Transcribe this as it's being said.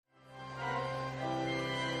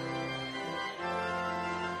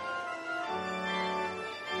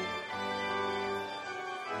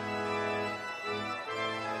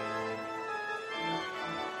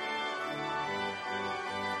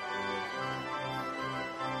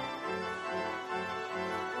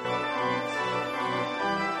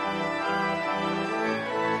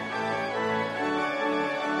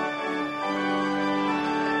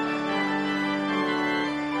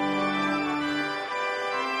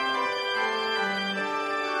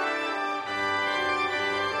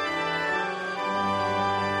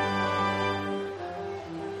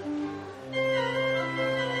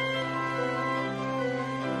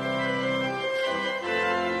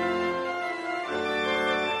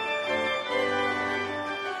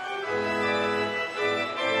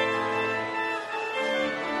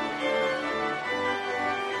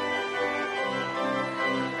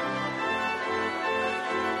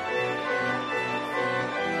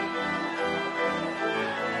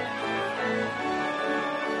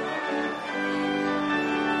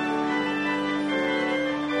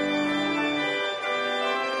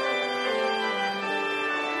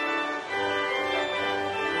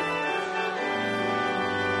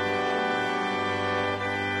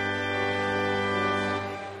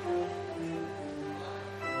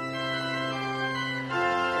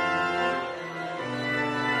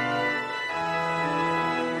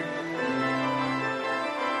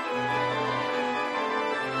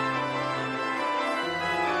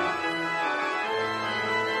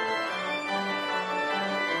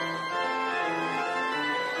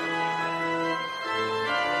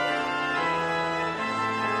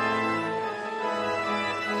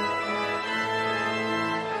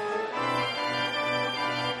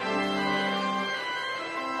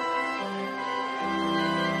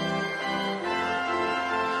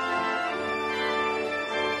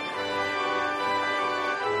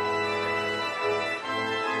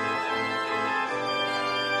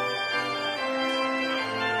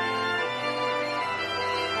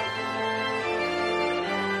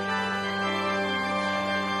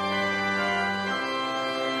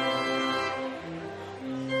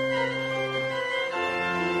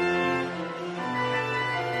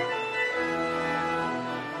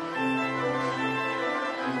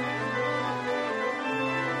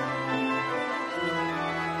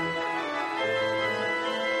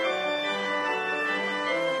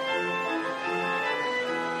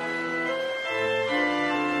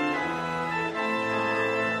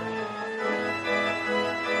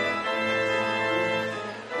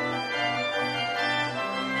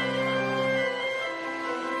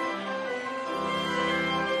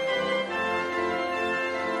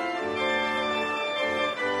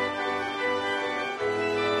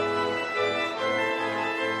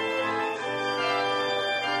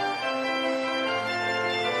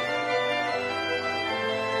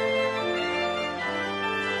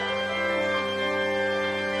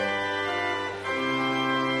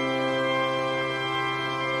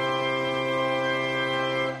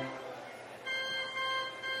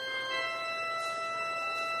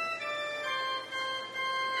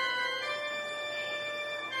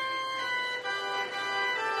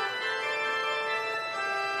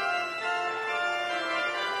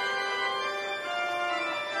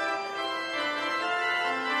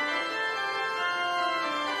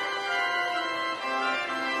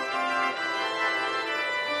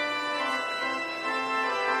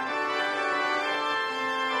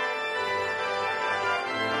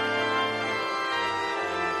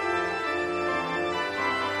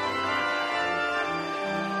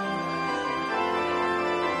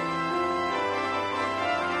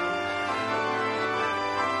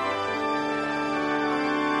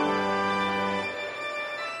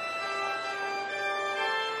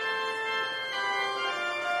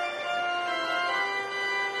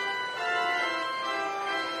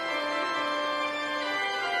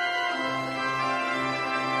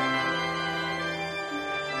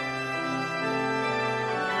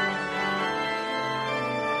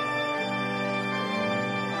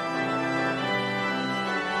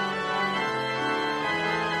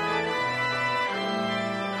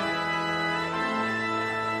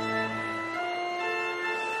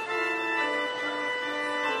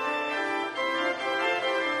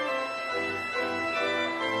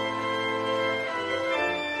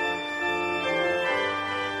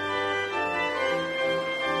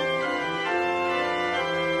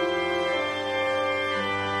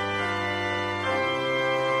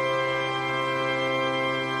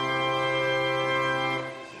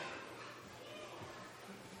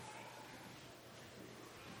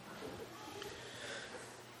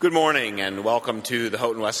Good morning and welcome to the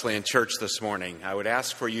Houghton Wesleyan Church this morning. I would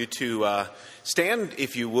ask for you to stand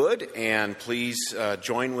if you would, and please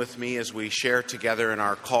join with me as we share together in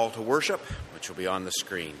our call to worship, which will be on the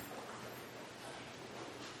screen.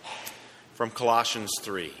 From Colossians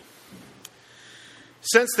 3.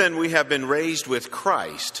 Since then we have been raised with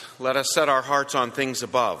Christ, let us set our hearts on things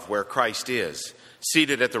above, where Christ is,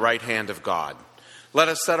 seated at the right hand of God. Let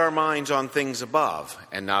us set our minds on things above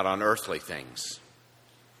and not on earthly things.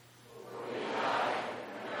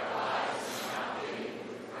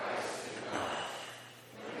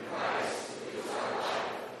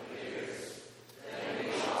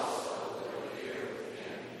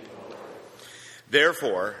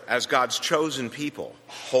 Therefore, as God's chosen people,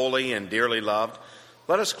 holy and dearly loved,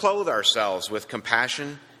 let us clothe ourselves with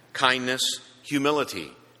compassion, kindness,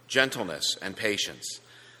 humility, gentleness, and patience.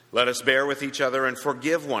 Let us bear with each other and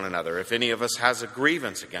forgive one another if any of us has a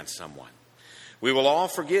grievance against someone. We will all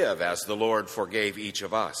forgive as the Lord forgave each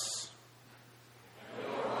of us.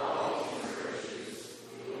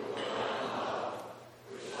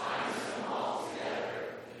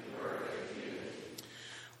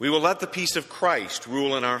 We will let the peace of Christ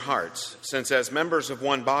rule in our hearts, since as members of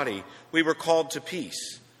one body, we were called to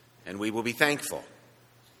peace, and we will be thankful.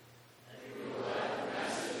 And we will let the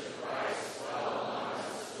message of Christ dwell among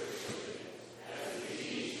us richly, as we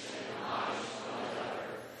teach and admonish one another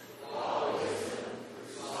with all wisdom through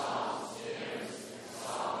psalms, hymns, and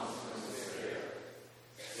songs from the Spirit,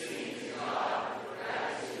 singing to God with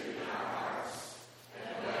gratitude in our hearts.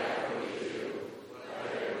 And whatever we do,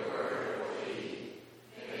 whether in word or deed,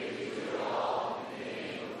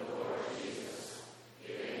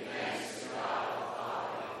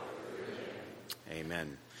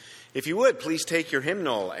 Amen. If you would, please take your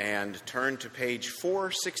hymnal and turn to page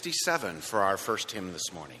 467 for our first hymn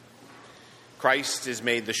this morning. Christ is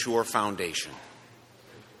made the sure foundation.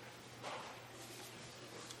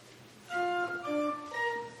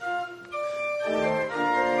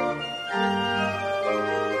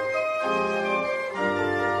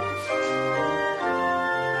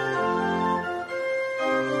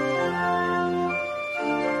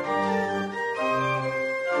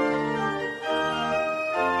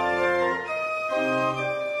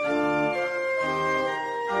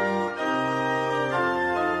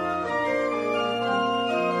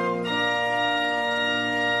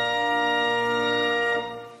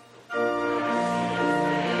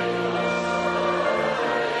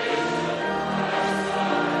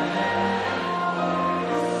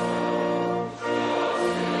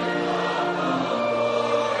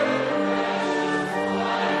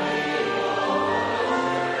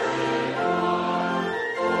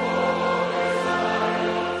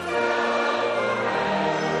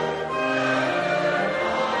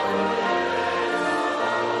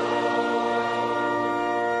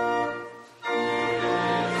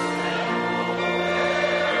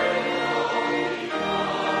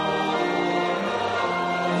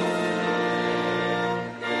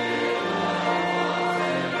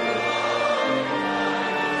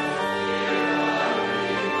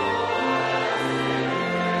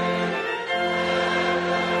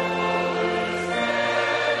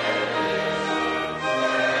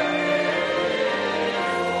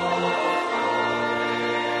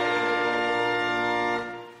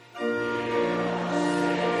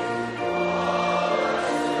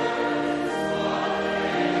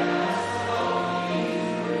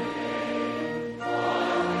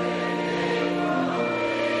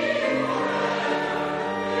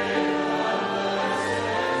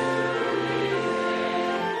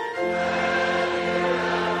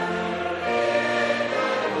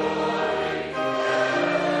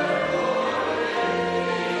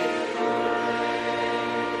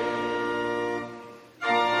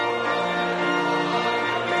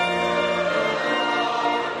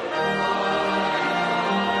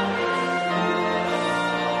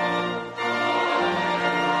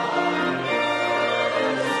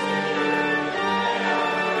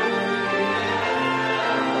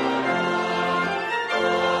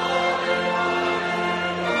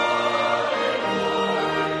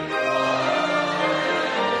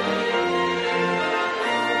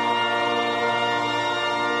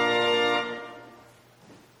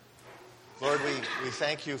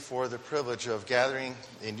 Thank you for the privilege of gathering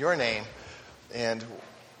in your name, and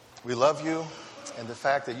we love you and the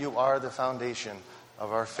fact that you are the foundation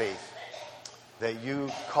of our faith, that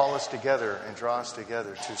you call us together and draw us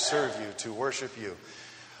together to serve you, to worship you.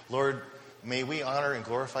 Lord, may we honor and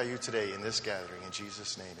glorify you today in this gathering. In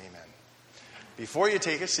Jesus' name, amen. Before you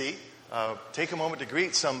take a seat, take a moment to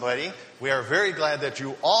greet somebody. We are very glad that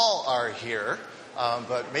you all are here.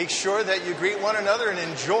 But make sure that you greet one another and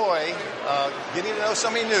enjoy getting to know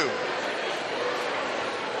somebody new.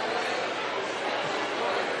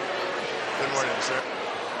 Good morning, sir.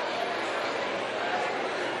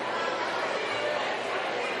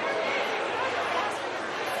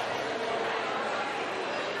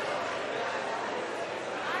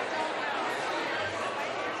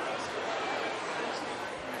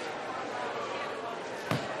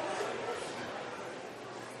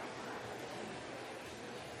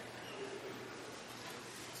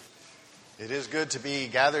 It is good to be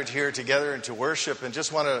gathered here together and to worship, and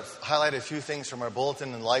just want to highlight a few things from our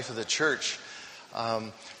bulletin and life of the church.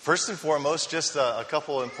 First and foremost, just a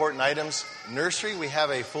couple important items. Nursery, we have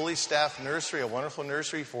a fully staffed nursery, a wonderful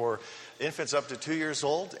nursery for infants up to 2 years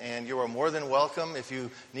old, and you are more than welcome. If you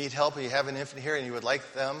need help or you have an infant here and you would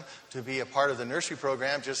like them to be a part of the nursery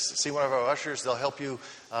program, just see one of our ushers. They'll help you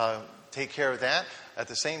take care of that. At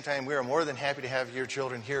the same time, we are more than happy to have your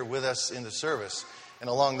children here with us in the service. And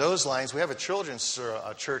along those lines, we have a children's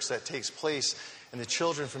church that takes place, and the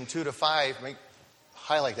children from 2 to 5,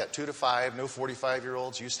 highlight that, 2 to 5, no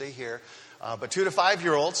 45-year-olds, you stay here. But 2 to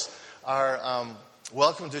 5-year-olds are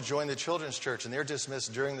welcome to join the children's church, and they're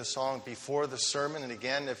dismissed during the song before the sermon. And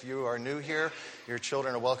again, if you are new here, your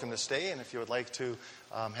children are welcome to stay, and if you would like to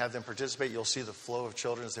have them participate, you'll see the flow of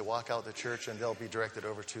children as they walk out the church, and they'll be directed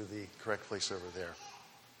over to the correct place over there.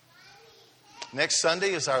 Next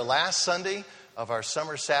Sunday is our last Sunday of our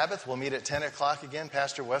summer Sabbath. We'll meet at 10 o'clock again.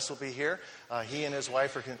 Pastor West will be here. He and his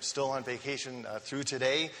wife are still on vacation through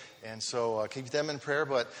today, and so keep them in prayer.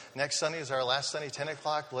 But next Sunday is our last Sunday, 10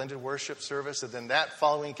 o'clock, blended worship service. And then that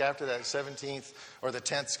following week after that, 17th, or the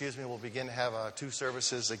 10th, we'll begin to have 2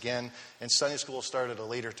 services again. And Sunday school will start at a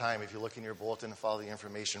later time if you look in your bulletin and follow the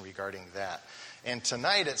information regarding that. And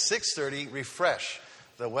tonight at 6:30, Refresh.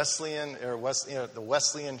 The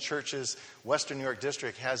Wesleyan Church's Western New York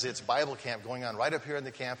District has its Bible camp going on right up here on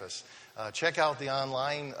the campus. Check out the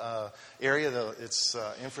online area. It's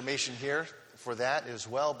information here for that as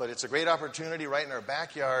well. But it's a great opportunity right in our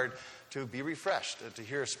backyard to be refreshed, to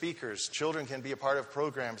hear speakers. Children can be a part of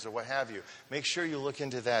programs or what have you. Make sure you look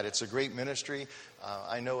into that. It's a great ministry.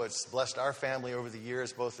 I know it's blessed our family over the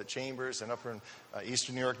years, both at Chambers and up in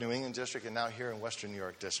Eastern New York, New England District, and now here in Western New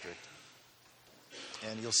York District.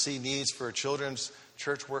 And you'll see needs for children's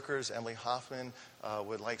church workers. Emily Hoffman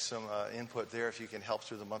would like some input there if you can help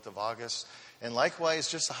through the month of August. And likewise,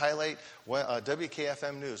 just to highlight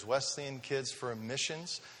WKFM News, Wesleyan Kids for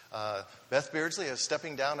Missions. Beth Beardsley is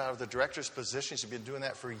stepping down out of the director's position. She's been doing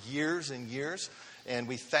that for years and years, and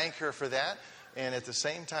we thank her for that. And at the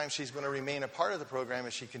same time, she's going to remain a part of the program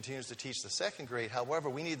as she continues to teach the second grade. However,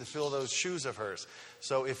 we need to fill those shoes of hers.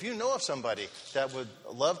 So if you know of somebody that would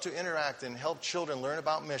love to interact and help children learn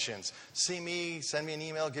about missions, see me, send me an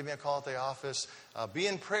email, give me a call at the office. Be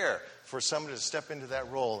in prayer for somebody to step into that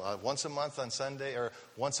role. Once a month on Sunday, or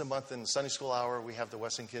once a month in the Sunday school hour, we have the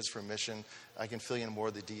Wesleyan Kids for Mission. I can fill you in more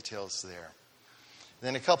of the details there.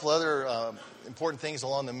 Then a couple other important things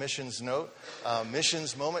along the missions note.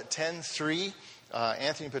 Missions Moment 10-3.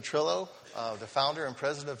 Anthony Petrillo, the founder and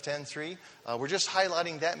president of 10-3. We're just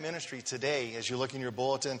highlighting that ministry today as you look in your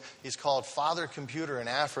bulletin. He's called Father Computer in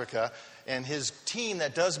Africa. And his team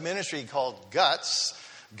that does ministry called GUTS,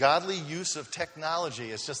 Godly Use of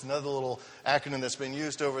Technology. It's just another little acronym that's been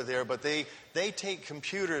used over there. But they take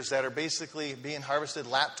computers that are basically being harvested,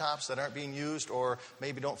 laptops that aren't being used or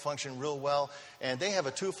maybe don't function real well. And they have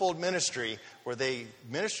a twofold ministry where they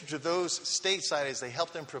minister to those stateside as they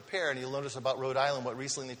help them prepare. And you'll notice about Rhode Island, what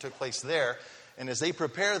recently took place there. And as they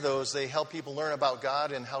prepare those, they help people learn about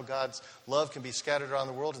God and how God's love can be scattered around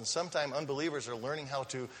the world. And sometimes unbelievers are learning how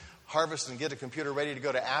to harvest and get a computer ready to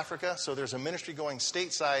go to Africa. So there's a ministry going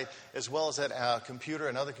stateside as well as that computer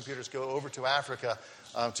and other computers go over to Africa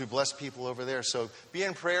to bless people over there. So be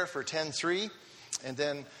in prayer for 10-3. And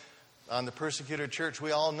then on the persecuted church,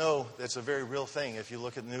 we all know that's a very real thing. If you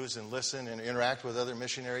look at the news and listen and interact with other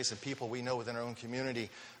missionaries and people we know within our own community.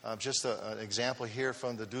 Just an example here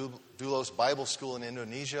from the Doulos Bible School in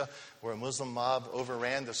Indonesia, where a Muslim mob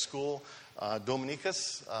overran the school.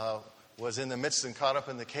 Dominicus was in the midst and caught up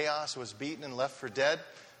in the chaos, was beaten and left for dead,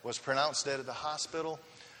 was pronounced dead at the hospital,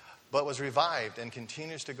 but was revived and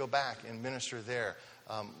continues to go back and minister there.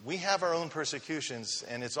 We have our own persecutions,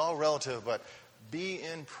 and it's all relative, but be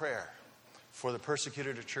in prayer for the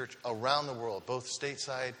persecuted church around the world, both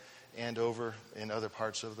stateside and over in other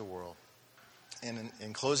parts of the world. And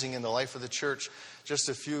in closing, in the life of the church, just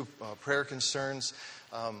a few prayer concerns.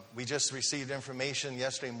 We just received information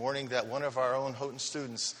yesterday morning that one of our own Houghton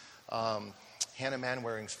students, Hannah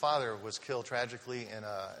Manwaring's father, was killed tragically in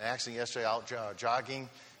an accident yesterday out jogging.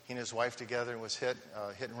 He and his wife together and was hit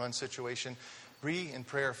and run situation. Be in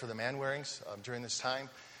prayer for the Manwarings during this time.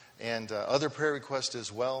 And other prayer requests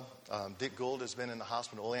as well. Dick Gould has been in the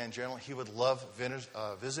hospital, Olean General. He would love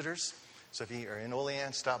visitors. So if you are in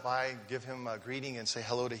Olean, stop by, give him a greeting and say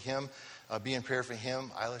hello to him. Be in prayer for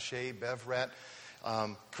him. Isla Shea, Bev Rett.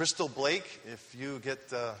 Crystal Blake, if you get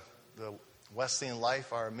the Wesleyan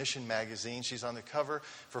Life, our mission magazine, she's on the cover.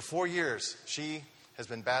 For 4 years, she has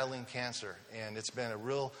been battling cancer, and it's been a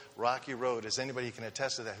real rocky road, as anybody can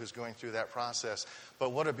attest to that who's going through that process.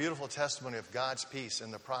 But what a beautiful testimony of God's peace in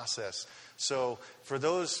the process. So for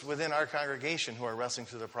those within our congregation who are wrestling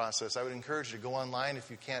through the process, I would encourage you to go online. If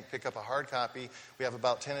you can't pick up a hard copy, we have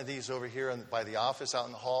about 10 of these over here by the office out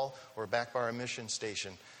in the hall or back by our mission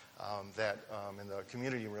station in the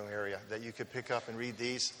community room area that you could pick up and read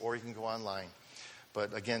these, or you can go online.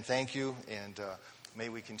 But again, thank you, and may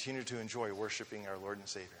we continue to enjoy worshiping our Lord and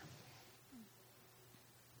Savior.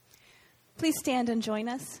 Please stand and join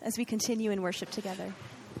us as we continue in worship together.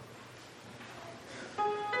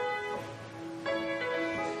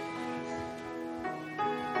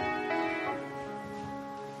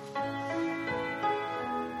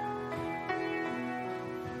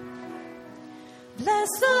 Bless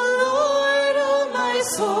the Lord, oh my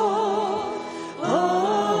soul,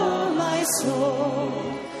 oh my soul,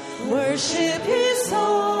 worship His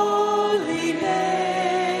holy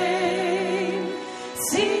name.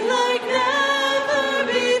 Sing like never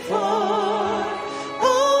before,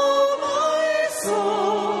 oh my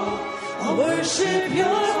soul, I'll worship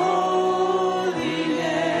Your holy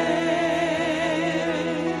name.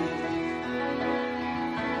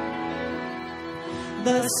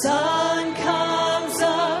 The sun comes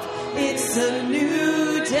up, it's a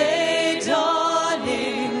new day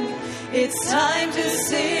dawning. It's time to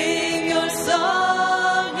sing Your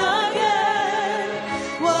song again.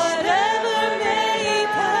 Whatever may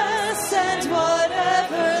pass and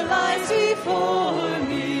whatever lies before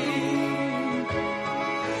me,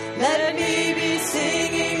 let me be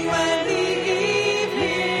singing when the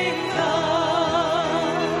evening comes.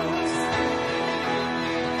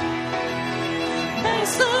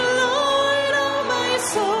 Bless the Lord, oh my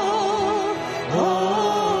soul,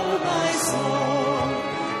 oh my soul,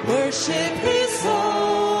 worship His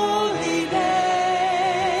holy name.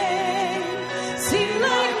 Sing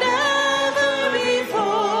like never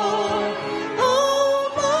before,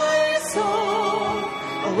 oh my soul,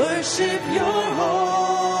 I'll worship Your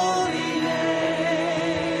holy name.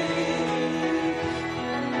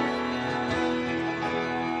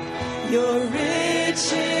 You're rich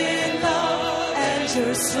in love and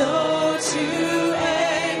You're slow to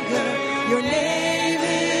anger. Your name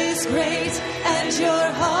is great and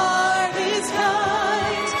Your heart is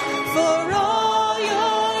kind. For all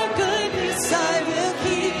Your goodness I will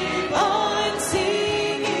keep on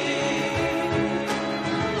singing.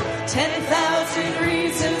 10,000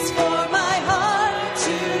 reasons for my heart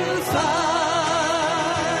to find.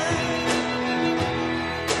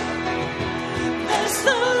 Bless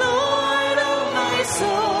the Lord, oh my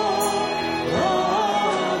soul,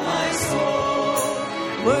 oh my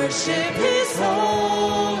soul, worship His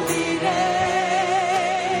holy name.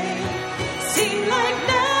 Sing like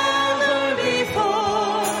never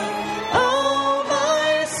before, oh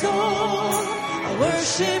my soul, I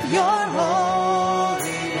worship Your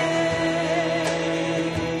holy name.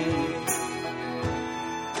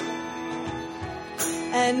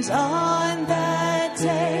 And on that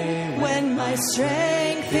day when my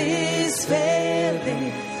strength is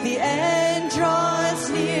failing, the end draws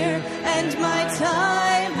near and my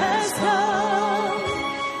time has come,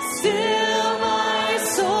 still my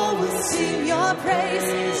soul will sing Your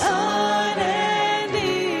praise unending.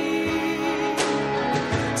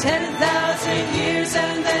 10,000 years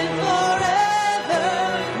and then forevermore.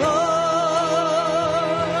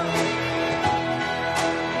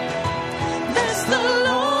 Bless the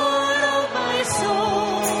Lord, oh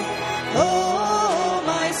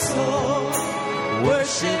my soul,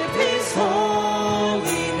 worship His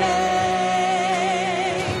holy name.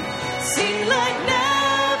 Sing like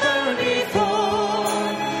never before,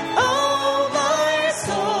 oh my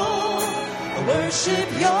soul, worship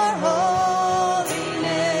Your holy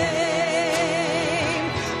name.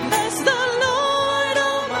 Bless the Lord,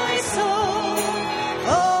 oh my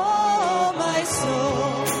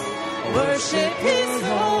soul, worship His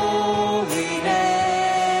holy name.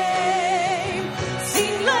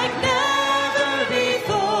 Sing like never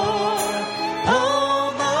before,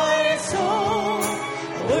 oh my soul,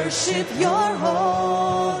 worship Your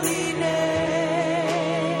holy name.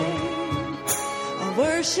 I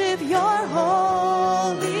worship Your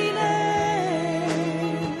holy name.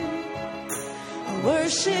 I worship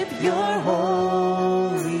worship your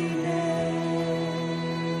holy name.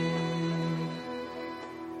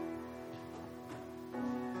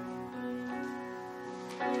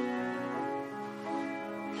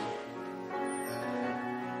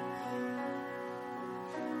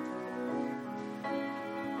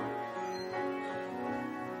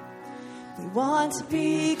 We want to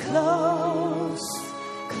be close,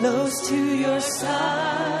 close to your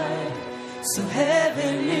side. So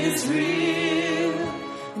heaven is real,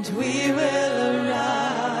 and we will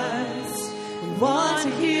arise. We want to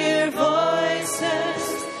hear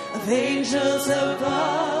voices of angels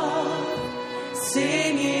above,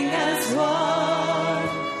 singing as one.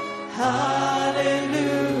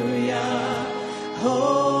 Hallelujah,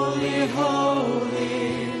 holy,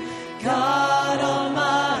 holy, God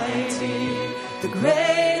Almighty, the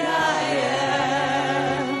great I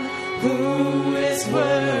am, who is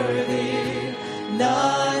worthy.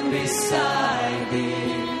 None beside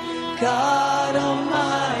thee, God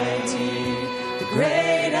Almighty, the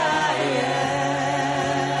great I am.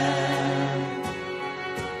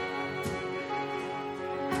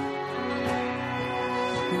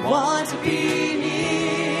 We want to be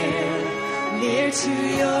near to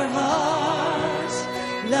your heart,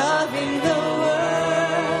 loving the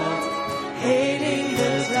world, hating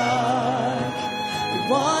the dark. We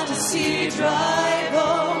want to see dry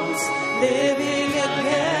bones living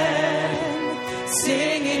again,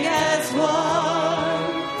 singing as one.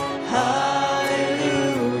 Hallelujah,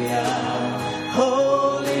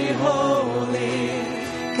 holy, holy,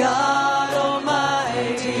 God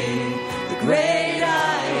Almighty, the great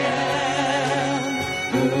I am,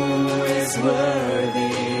 who is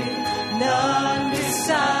worthy, none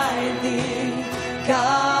beside thee,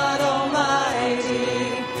 God Almighty,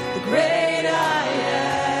 the great I am.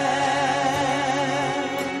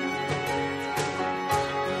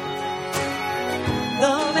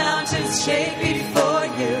 The mountains shake before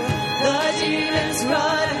you, the demons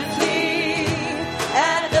run and flee.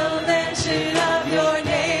 At the mention of your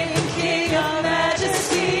name, King of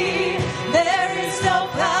Majesty, there is no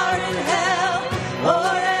power in hell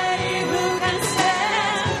or any who can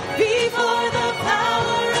stand before the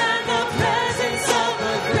power and the presence of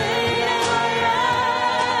the great I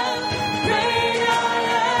am. Great I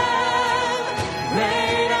am,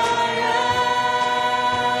 great I am.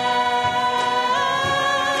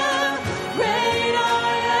 Great I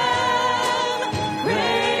am,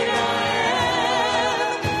 great I am,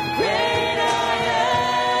 great I am.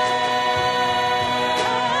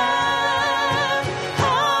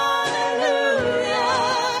 Hallelujah,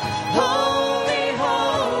 holy,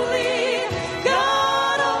 holy,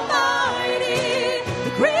 God Almighty,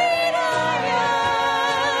 the great I am,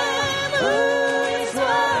 who is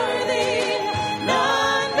worthy,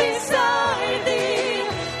 none beside thee,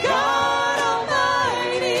 God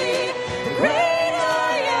Almighty, the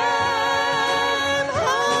great I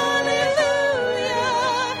am. Hallelujah,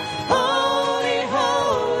 holy, holy,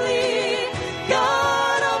 God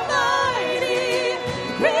Almighty, the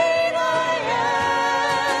great I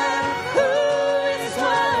am, who is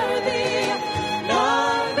worthy,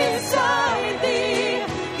 none beside thee,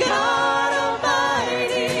 God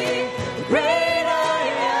Almighty, the great I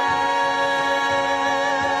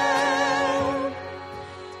am.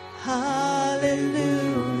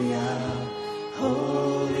 Hallelujah,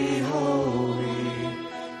 holy, holy,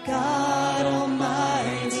 God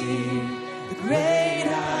Almighty, the great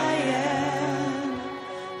I am,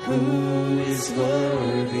 who is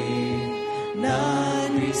worthy,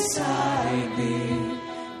 none beside thee,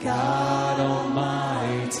 God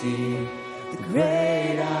Almighty, the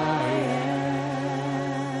great I am.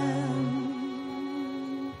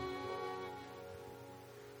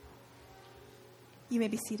 You may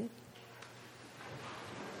be seated.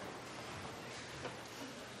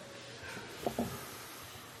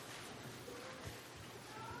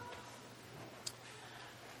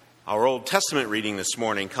 Our Old Testament reading this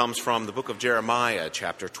morning comes from the book of Jeremiah,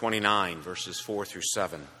 chapter 29, verses 4 through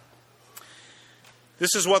 7.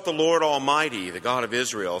 This is what the Lord Almighty, the God of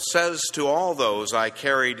Israel, says to all those I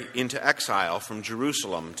carried into exile from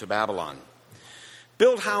Jerusalem to Babylon.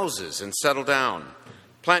 Build houses and settle down.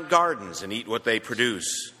 Plant gardens and eat what they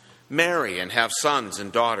produce. Marry and have sons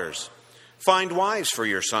and daughters. Find wives for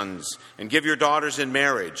your sons and give your daughters in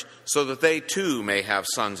marriage, so that they too may have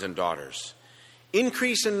sons and daughters.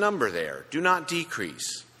 Increase in number there, do not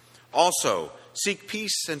decrease. Also, seek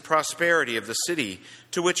peace and prosperity of the city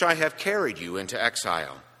to which I have carried you into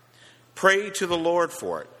exile. Pray to the Lord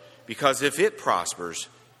for it, because if it prospers,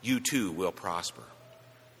 you too will prosper.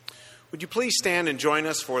 Would you please stand and join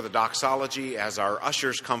us for the doxology as our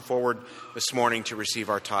ushers come forward this morning to receive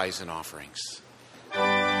our tithes and offerings.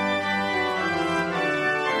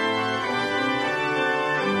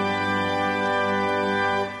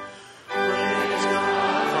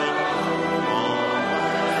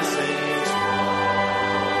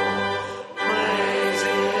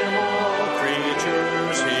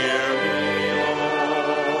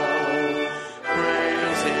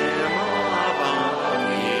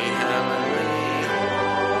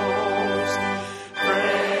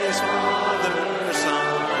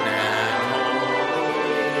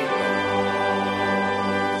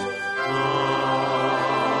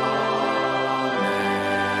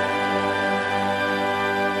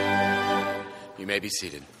 may be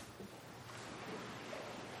seated.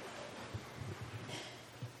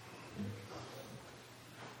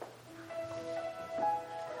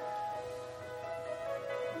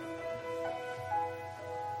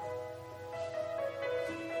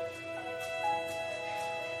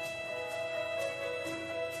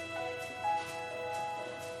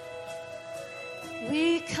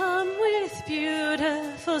 We come with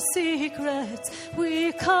beautiful secrets.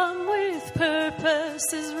 We come with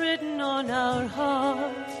purposes written on our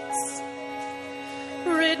hearts,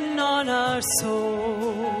 written on our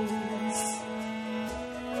souls.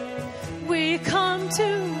 We come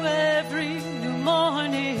to every new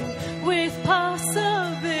morning with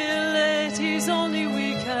possibilities only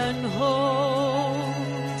we can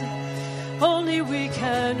hold, only we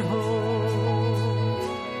can hold.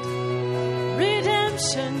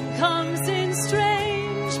 Redemption comes in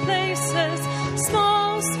strange places,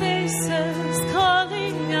 small spaces,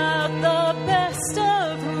 calling out the best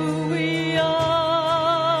of who we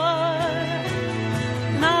are.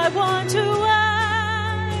 And I want to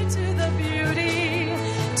add to the beauty,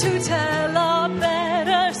 to tell a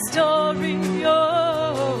better story.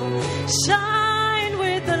 Oh, shine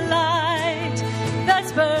with the light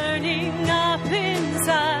that's burning up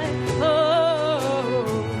inside.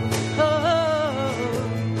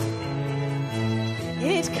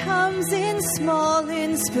 It comes in small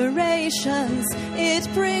inspirations.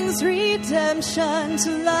 It brings redemption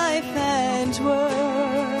to life and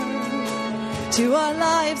work, to our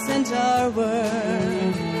lives and our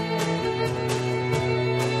work.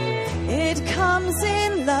 It comes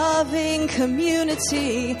in loving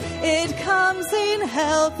community. It comes in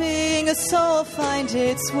helping a soul find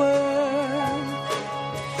its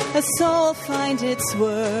worth, a soul find its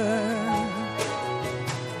worth.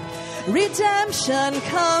 Redemption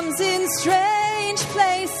comes in strange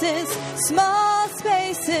places, small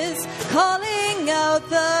spaces, calling out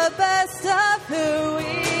the best of who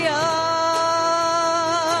we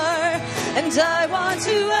are. And I want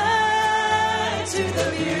to add to the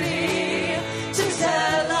beauty, to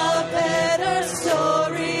tell a better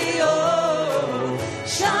story. Oh,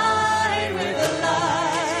 shine with the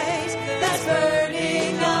light that's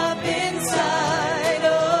burning up inside.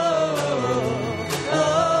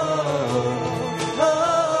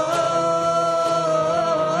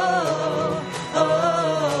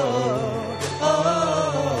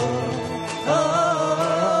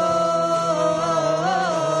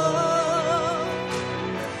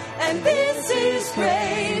 And this is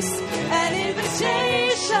grace, an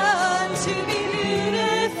invitation to be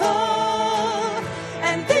beautiful.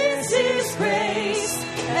 And this is grace,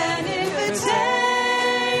 an invitation.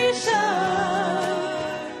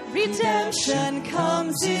 Redemption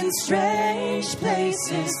comes in strange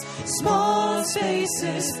places, small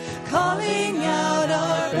spaces, calling out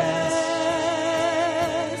our best.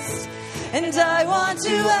 And I want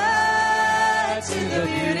to add to the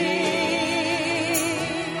beauty,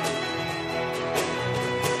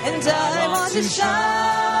 and I want to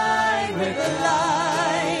shine with the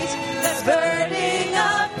light that's burning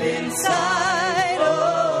up inside.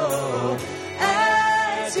 Oh,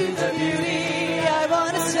 add to the beauty, I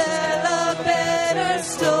want to tell a better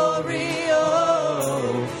story.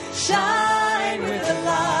 Oh, shine with the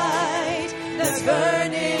light that's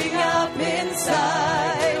burning up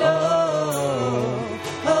inside. Oh,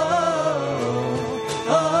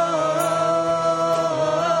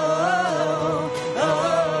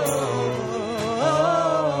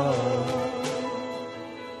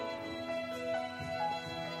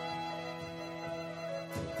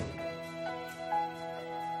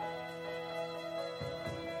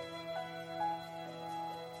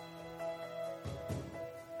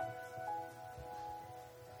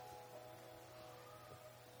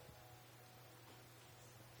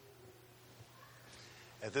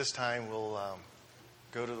 At this time, we'll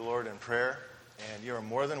go to the Lord in prayer, and you are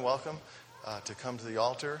more than welcome to come to the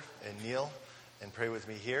altar and kneel and pray with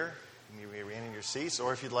me here. You may remain in your seats,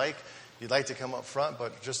 or if you'd like to come up front,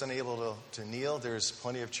 but just unable to kneel, there's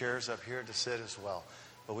plenty of chairs up here to sit as well.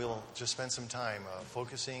 But we will just spend some time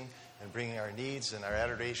focusing and bringing our needs and our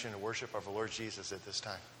adoration and worship of our Lord Jesus at this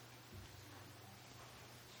time.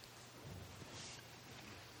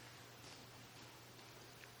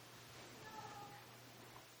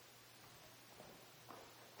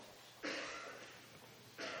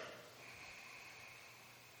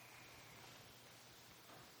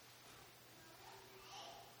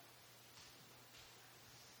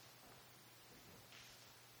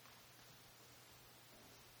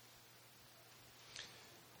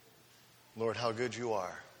 Lord, how good you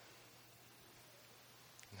are,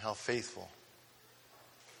 and how faithful,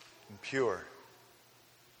 and pure,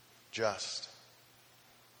 just,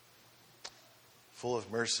 full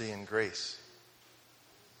of mercy and grace.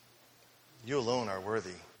 You alone are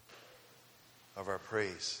worthy of our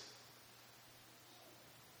praise,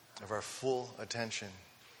 of our full attention,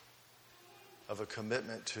 of a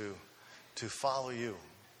commitment to follow you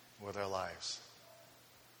with our lives.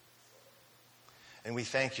 And we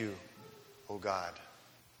thank you, O God,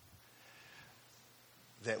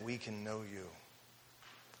 that we can know you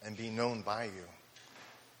and be known by you.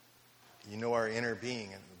 You know our inner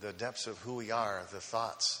being and the depths of who we are, the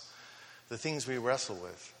thoughts, the things we wrestle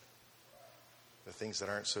with, the things that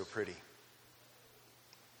aren't so pretty.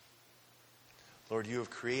 Lord, you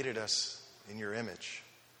have created us in your image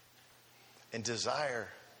and desire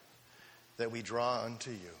that we draw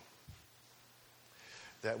unto you,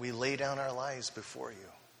 that we lay down our lives before you,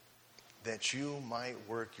 that you might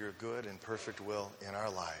work your good and perfect will in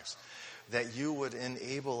our lives, that you would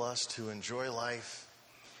enable us to enjoy life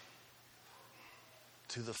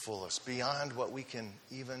to the fullest, beyond what we can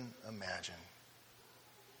even imagine.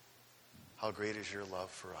 How great is your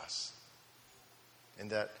love for us. And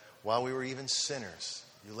that while we were even sinners,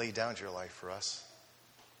 you laid down your life for us.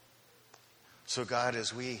 So God,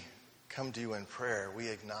 as we come to you in prayer, we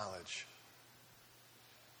acknowledge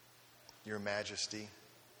your majesty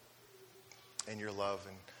and your love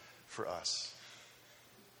and for us.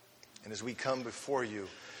 And as we come before you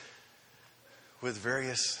with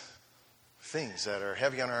various things that are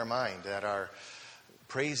heavy on our mind, that are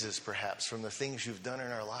praises perhaps from the things you've done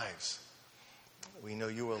in our lives, we know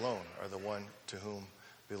you alone are the one to whom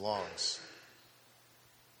belongs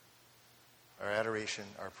our adoration,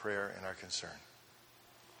 our prayer, and our concern.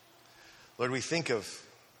 Lord, we think of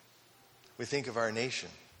our nation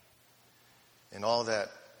and all that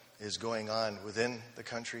is going on within the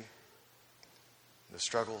country, the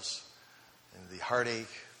struggles and the heartache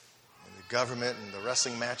and the government and the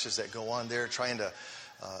wrestling matches that go on there trying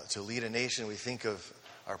to lead a nation. We think of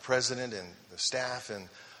our president and the staff and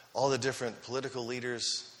all the different political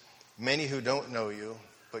leaders, many who don't know you,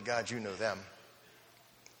 but God, you know them.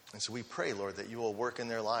 And so we pray, Lord, that you will work in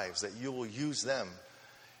their lives, that you will use them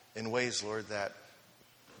in ways, Lord, that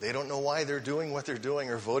they don't know why they're doing what they're doing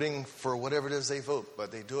or voting for whatever it is they vote,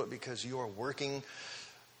 but they do it because you are working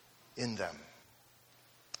in them.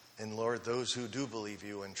 And Lord, those who do believe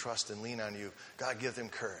you and trust and lean on you, God, give them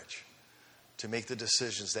courage to make the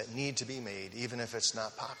decisions that need to be made, even if it's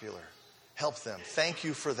not popular. Help them. Thank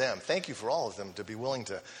you for them. Thank you for all of them to be willing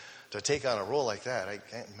to take on a role like that. I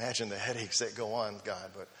can't imagine the headaches that go on,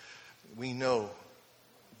 God, but we know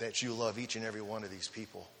that you love each and every one of these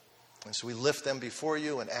people. And so we lift them before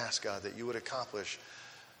you and ask, God, that you would accomplish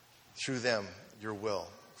through them your will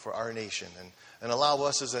for our nation and allow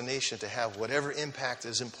us as a nation to have whatever impact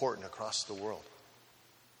is important across the world.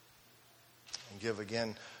 And give,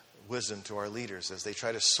 again, wisdom to our leaders as they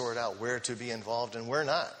try to sort out where to be involved and where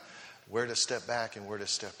not, where to step back and where to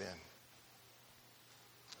step in.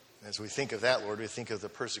 As we think of that, Lord, we think of the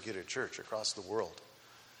persecuted church across the world.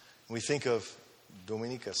 We think of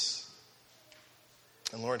Dominicus.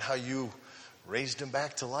 And Lord, how you raised him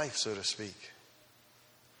back to life, so to speak.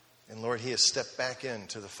 And Lord, he has stepped back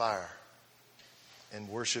into the fire and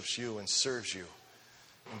worships you and serves you.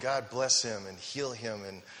 And God bless him and heal him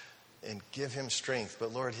and give him strength.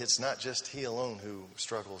 But Lord, it's not just he alone who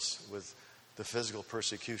struggles with the physical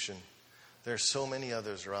persecution. There are so many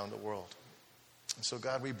others around the world. And so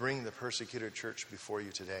God, we bring the persecuted church before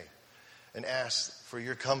you today and ask for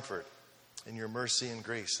your comfort and your mercy and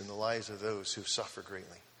grace in the lives of those who suffer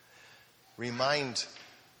greatly. Remind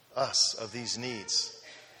us of these needs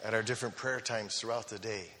at our different prayer times throughout the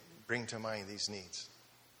day. Bring to mind these needs.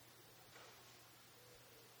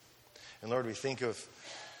 And Lord, we think of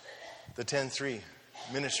the 10-3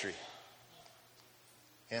 ministry,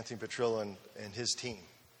 Anthony Petrillo and his team.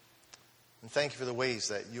 And thank you for the ways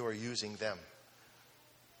that you are using them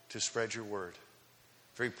to spread your word.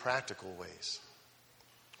 Very practical ways.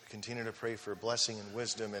 We continue to pray for blessing and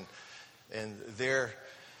wisdom and their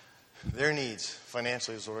needs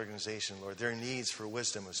financially as an organization, Lord. Their needs for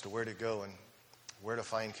wisdom as to where to go and where to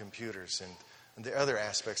find computers and the other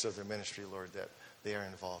aspects of their ministry, Lord, that they are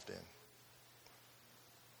involved in.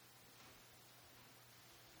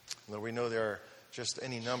 Lord, we know there are just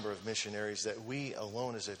any number of missionaries that we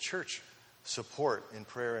alone as a church support in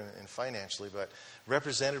prayer and financially, but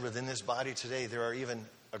represented within this body today, there are even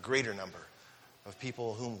a greater number of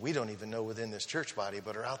people whom we don't even know within this church body,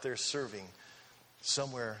 but are out there serving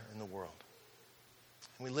somewhere in the world.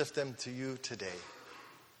 And we lift them to you today.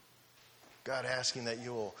 God, asking that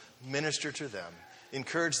you will minister to them,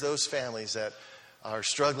 encourage those families that are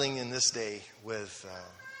struggling in this day with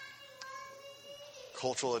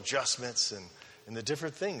cultural adjustments and the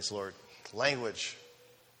different things, Lord. language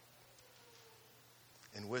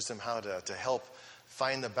and wisdom how to help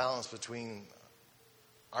find the balance between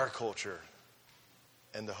our culture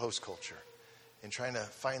and the host culture, and trying to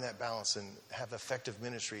find that balance and have effective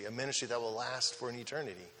ministry, a ministry that will last for an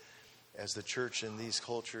eternity as the church in these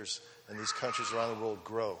cultures and these countries around the world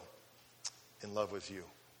grow in love with you.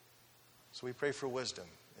 So we pray for wisdom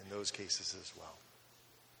in those cases as well.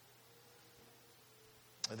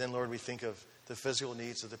 And then, Lord, we think of the physical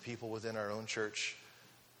needs of the people within our own church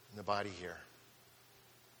and the body here.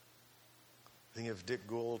 Think of Dick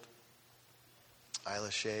Gould,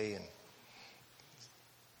 Isla Shea, and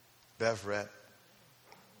Bev Rett,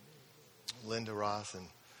 Linda Roth, and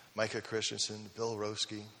Micah Christensen, Bill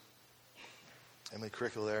Roski, Emily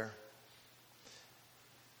Crickler.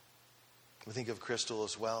 We think of Crystal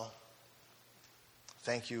as well.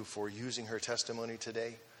 Thank you for using her testimony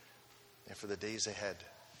today and for the days ahead.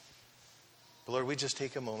 But Lord, we just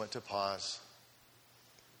take a moment to pause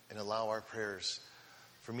and allow our prayers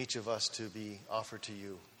from each of us to be offered to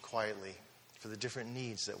you quietly for the different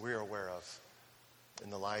needs that we're aware of in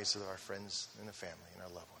the lives of our friends and the family and our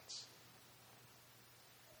loved ones.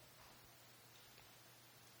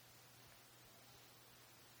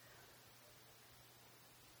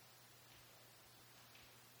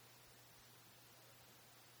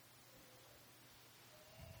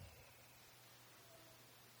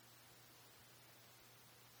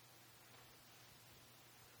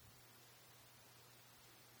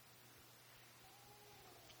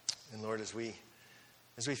 And Lord, as we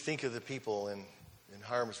think of the people in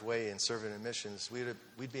harm's way and serving in missions,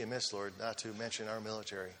 we'd be amiss, Lord, not to mention our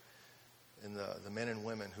military and the men and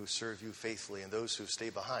women who serve you faithfully and those who stay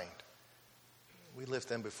behind. We lift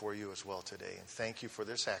them before you as well today and thank you for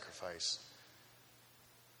their sacrifice.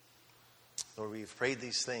 Lord, we've prayed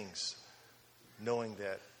these things knowing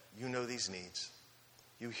that you know these needs.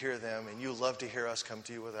 You hear them and you love to hear us come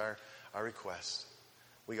to you with our requests.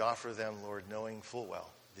 We offer them, Lord, knowing full well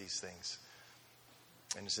these things.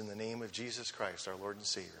 And it's in the name of Jesus Christ, our Lord and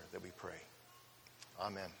Savior, that we pray.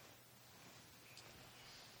 Amen.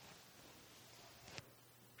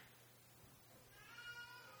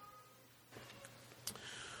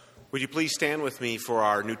 Would you please stand with me for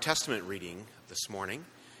our New Testament reading this morning?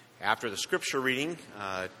 After the scripture reading,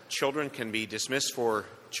 children can be dismissed for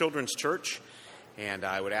Children's Church, and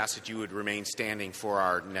I would ask that you would remain standing for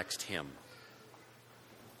our next hymn.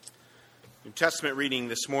 New Testament reading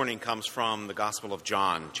this morning comes from the Gospel of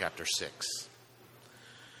John, chapter 6.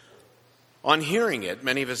 On hearing it,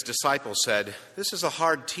 many of his disciples said, "This is a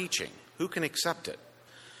hard teaching. Who can accept it?"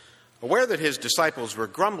 Aware that his disciples were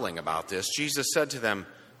grumbling about this, Jesus said to them,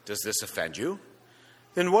 "Does this offend you?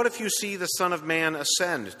 Then what if you see the Son of Man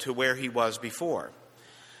ascend to where he was before?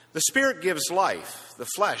 The Spirit gives life. The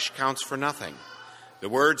flesh counts for nothing. The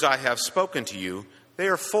words I have spoken to you, they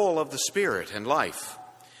are full of the Spirit and life.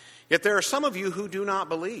 Yet there are some of you who do not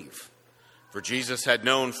believe." For Jesus had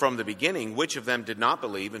known from the beginning which of them did not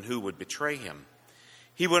believe and who would betray him.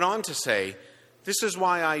 He went on to say, "This is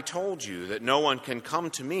why I told you that no one can come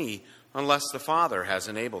to me unless the Father has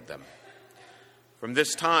enabled them." From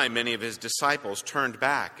this time, many of his disciples turned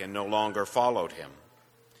back and no longer followed him.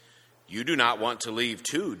 "You do not want to leave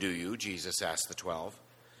too, do you?" Jesus asked the 12.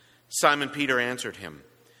 Simon Peter answered him,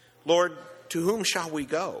 "Lord, to whom shall we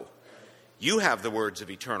go? You have the words of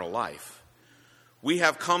eternal life. We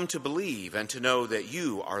have come to believe and to know that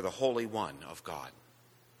you are the Holy One of God."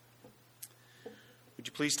 Would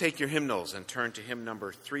you please take your hymnals and turn to hymn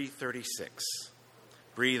number 336,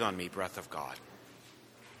 "Breathe on Me, Breath of God."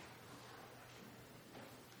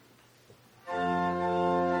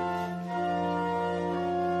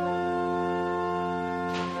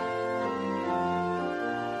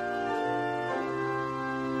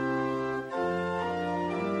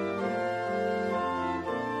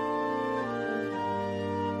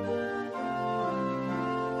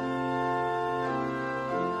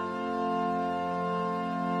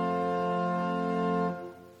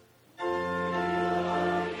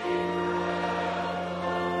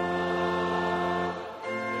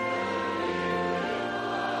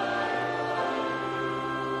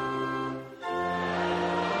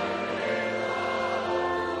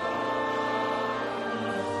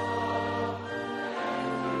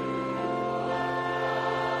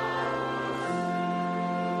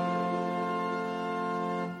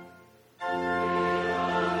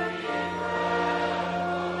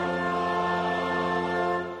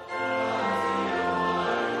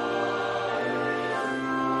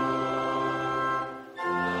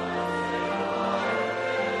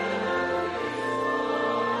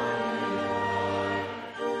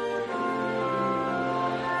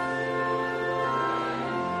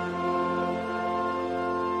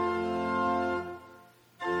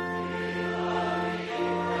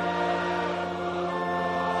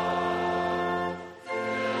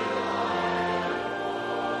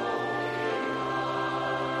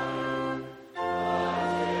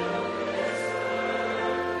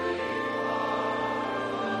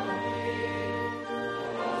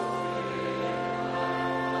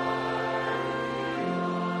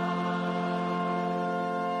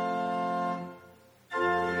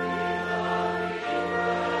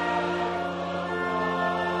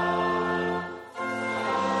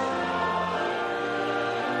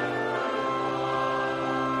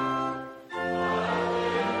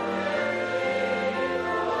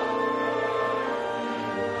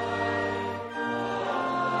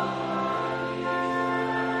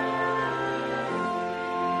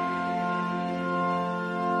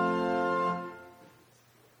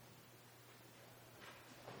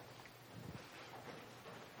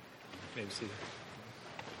 Maybe see.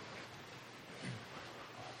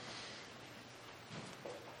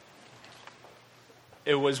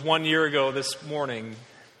 It was 1 year ago this morning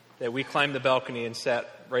that we climbed the balcony and sat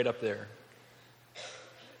right up there.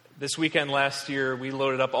 This weekend last year, we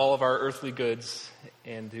loaded up all of our earthly goods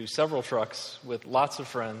into several trucks with lots of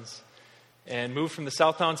friends and moved from the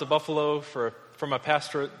south towns of Buffalo from a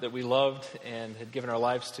pastorate that we loved and had given our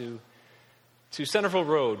lives to Centerville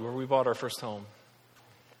Road, where we bought our first home.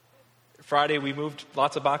 Friday, we moved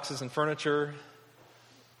lots of boxes and furniture,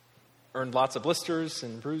 earned lots of blisters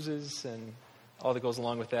and bruises and all that goes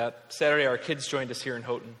along with that. Saturday, our kids joined us here in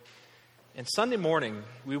Houghton. And Sunday morning,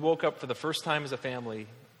 we woke up for the first time as a family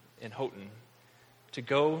in Houghton to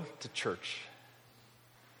go to church.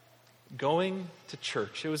 Going to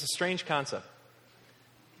church. It was a strange concept.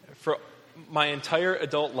 For my entire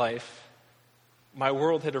adult life, my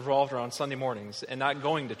world had revolved around Sunday mornings and not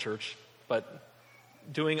going to church, but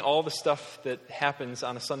doing all the stuff that happens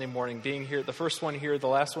on a Sunday morning, being here, the first one here, the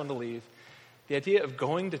last one to leave. The idea of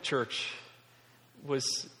going to church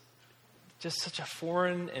was just such a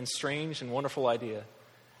foreign and strange and wonderful idea.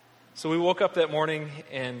 So we woke up that morning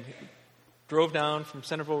and drove down from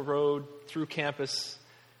Centerville Road through campus,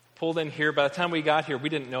 pulled in here. By the time we got here, we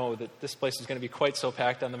didn't know that this place was going to be quite so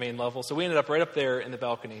packed on the main level. So we ended up right up there in the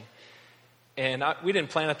balcony. And we didn't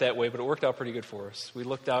plan it that way, but it worked out pretty good for us. We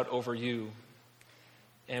looked out over you,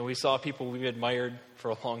 and we saw people we admired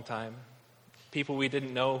for a long time, people we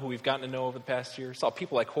didn't know who we've gotten to know over the past year. Saw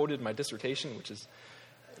people I quoted in my dissertation, which is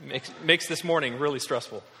makes this morning really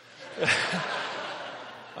stressful.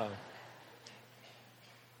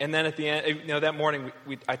 And then at the end, that morning,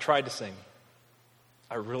 I tried to sing.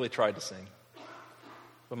 I really tried to sing.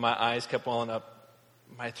 But my eyes kept welling up.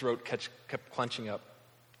 My throat kept clenching up.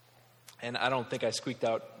 And I don't think I squeaked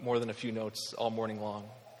out more than a few notes all morning long.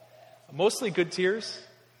 Mostly good tears,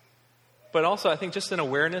 but also I think just an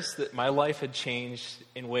awareness that my life had changed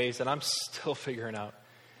in ways that I'm still figuring out,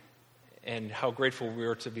 and how grateful we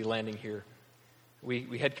were to be landing here.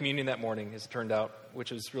 We had communion that morning, as it turned out,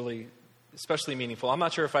 which was really especially meaningful. I'm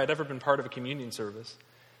not sure if I had ever been part of a communion service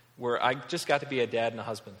where I just got to be a dad and a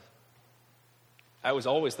husband. I was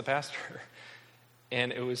always the pastor.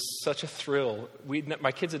 And it was such a thrill.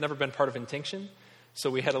 My kids had never been part of Intinction, so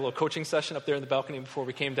we had a little coaching session up there in the balcony before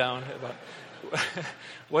we came down about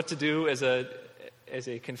what to do as a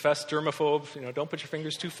confessed germaphobe. Don't put your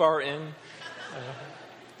fingers too far in.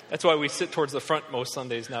 That's why we sit towards the front most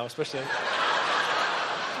Sundays now, especially.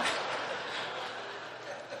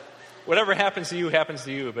 Whatever happens to you,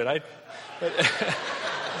 but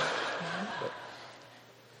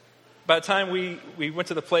by the time we went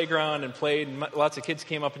to the playground and played, and lots of kids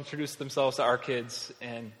came up and introduced themselves to our kids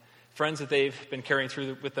and friends that they've been carrying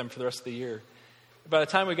through with them for the rest of the year. By the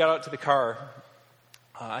time we got out to the car,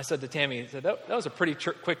 I said to Tammy, that was a pretty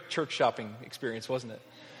quick church shopping experience, wasn't it?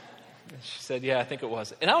 And she said, yeah, I think it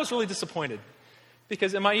was. And I was really disappointed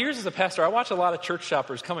because in my years as a pastor, I watched a lot of church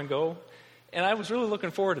shoppers come and go, and I was really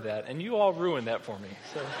looking forward to that, and you all ruined that for me.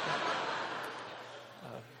 So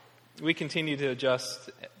we continue to adjust,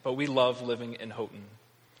 but we love living in Houghton.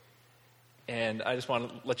 And I just want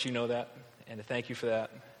to let you know that and to thank you for that.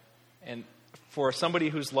 And for somebody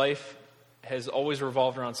whose life has always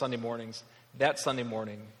revolved around Sunday mornings, that Sunday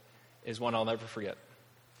morning is one I'll never forget.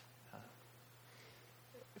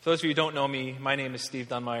 For those of you who don't know me, my name is Steve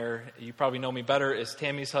Dunmeyer. You probably know me better as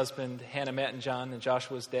Tammy's husband, Hannah, Matt, and John, and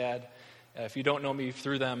Joshua's dad. If you don't know me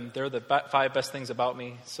through them, they're the 5 best things about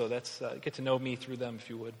me. So that's get to know me through them if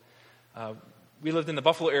you would. We lived in the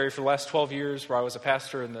Buffalo area for the last 12 years where I was a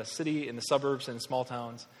pastor in the city, in the suburbs, and small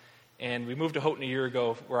towns. And we moved to Houghton a year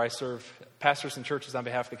ago where I serve pastors and churches on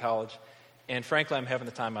behalf of the college. And frankly, I'm having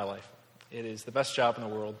the time of my life. It is the best job in the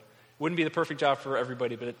world. Wouldn't be the perfect job for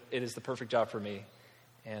everybody, but it is the perfect job for me.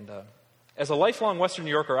 And as a lifelong Western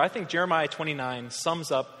New Yorker, I think Jeremiah 29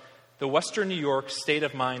 sums up the Western New York state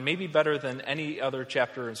of mind maybe better than any other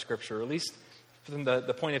chapter in Scripture, at least from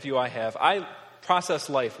the point of view I have. I process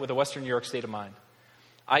life with a Western New York state of mind.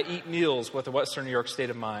 I eat meals with a Western New York state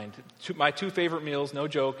of mind. My 2 favorite meals, no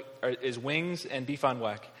joke, is wings and beef on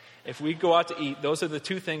weck. If we go out to eat, those are the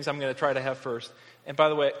 2 things I'm going to try to have first. And by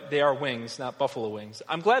the way, they are wings, not buffalo wings.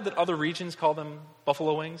 I'm glad that other regions call them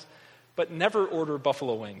buffalo wings, but never order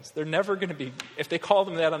buffalo wings. They're never going to be, if they call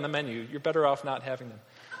them that on the menu, you're better off not having them.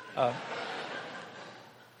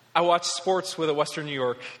 I watch sports with a Western New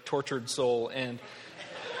York tortured soul, and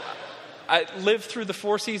I lived through the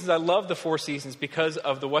 4 seasons. I love the 4 seasons because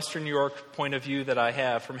of the Western New York point of view that I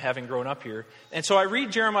have from having grown up here. And so I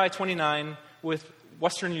read Jeremiah 29 with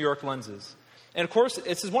Western New York lenses. And of course,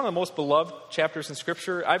 this is one of the most beloved chapters in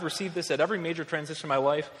Scripture. I've received this at every major transition in my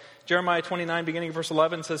life. Jeremiah 29, beginning of verse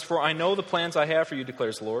 11, says, "For I know the plans I have for you,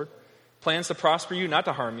 declares the Lord. Plans to prosper you, not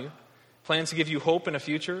to harm you. Plans to give you hope and a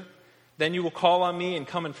future. Then you will call on me and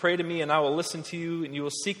come and pray to me, and I will listen to you, and you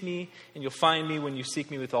will seek me, and you'll find me when you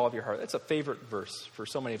seek me with all of your heart." That's a favorite verse for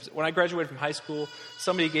so many of us. When I graduated from high school,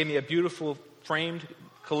 somebody gave me a beautiful framed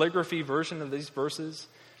calligraphy version of these verses.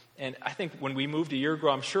 And I think when we moved a year ago,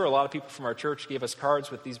 I'm sure a lot of people from our church gave us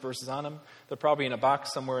cards with these verses on them. They're probably in a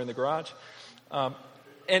box somewhere in the garage.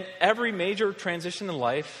 And every major transition in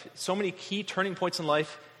life, so many key turning points in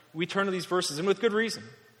life, we turn to these verses, and with good reason.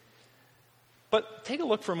 But take a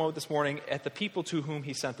look for a moment this morning at the people to whom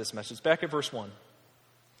he sent this message. Back at verse 1.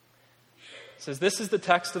 It says, "This is the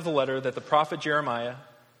text of the letter that the prophet Jeremiah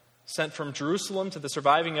sent from Jerusalem to the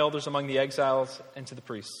surviving elders among the exiles and to the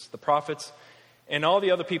priests, the prophets, and all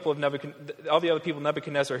the other people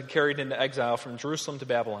Nebuchadnezzar had carried into exile from Jerusalem to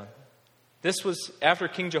Babylon. This was after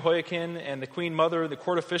King Jehoiakim and the queen mother, the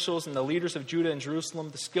court officials, and the leaders of Judah and Jerusalem,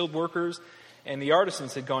 the skilled workers, and the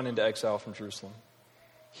artisans had gone into exile from Jerusalem.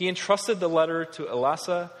 He entrusted the letter to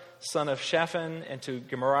Elasah, son of Shaphan, and to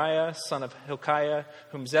Gemariah, son of Hilkiah,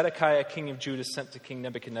 whom Zedekiah, king of Judah, sent to King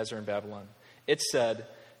Nebuchadnezzar in Babylon. It said,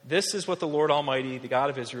 'This is what the Lord Almighty, the God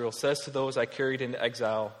of Israel, says to those I carried into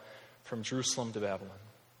exile from Jerusalem to Babylon.'"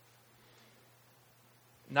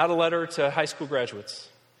 Not a letter to high school graduates.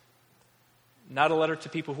 Not a letter to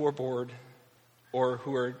people who are bored or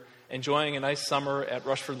who are enjoying a nice summer at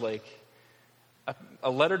Rushford Lake. A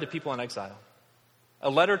letter to people in exile. A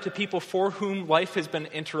letter to people for whom life has been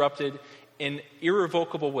interrupted in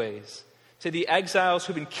irrevocable ways. To the exiles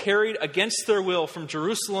who've been carried against their will from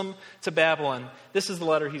Jerusalem to Babylon. This is the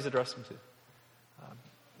letter he's addressed them to.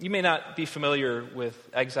 You may not be familiar with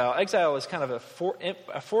exile. Exile is kind of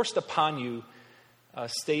a forced upon you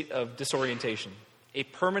state of disorientation. A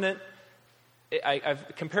permanent,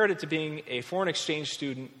 I've compared it to being a foreign exchange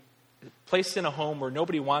student placed in a home where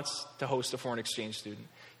nobody wants to host a foreign exchange student.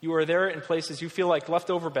 You are there in places you feel like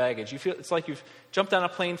leftover baggage. You feel it's like you've jumped on a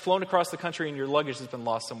plane, flown across the country, and your luggage has been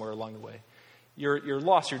lost somewhere along the way. You're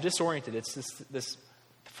lost. You're disoriented. It's this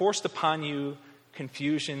forced upon you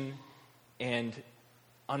confusion and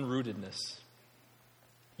unrootedness.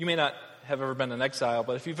 You may not have ever been in exile,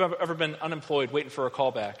 but if you've ever been unemployed waiting for a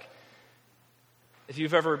callback, if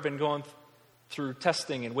you've ever been going through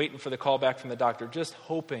testing and waiting for the callback from the doctor, just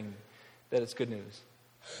hoping that it's good news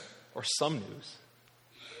or some news.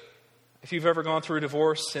 If you've ever gone through a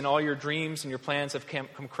divorce and all your dreams and your plans have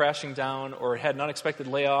come crashing down, or had an unexpected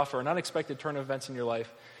layoff or an unexpected turn of events in your life,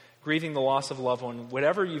 grieving the loss of a loved one,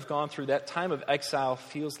 whatever you've gone through, that time of exile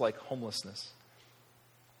feels like homelessness.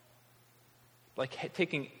 Like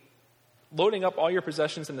loading up all your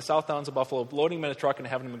possessions in the South Downs of Buffalo, loading them in a truck and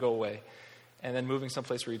having them go away, and then moving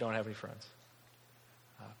someplace where you don't have any friends.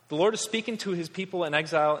 The Lord is speaking to his people in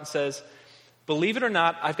exile and says, "Believe it or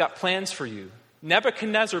not, I've got plans for you.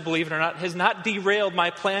 Nebuchadnezzar, believe it or not, has not derailed my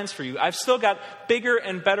plans for you. I've still got bigger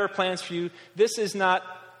and better plans for you. This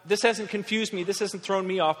hasn't confused me. This hasn't thrown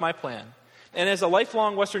me off my plan." And as a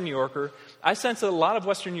lifelong Western New Yorker, I sense that a lot of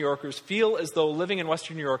Western New Yorkers feel as though living in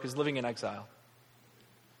Western New York is living in exile.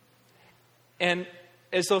 And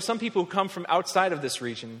as though some people who come from outside of this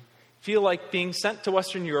region feel like being sent to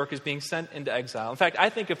Western New York is being sent into exile. In fact, I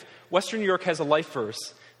think if Western New York has a life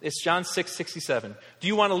verse, it's John 6:67. Do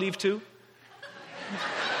you want to leave too?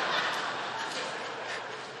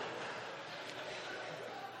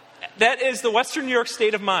 That is the Western New York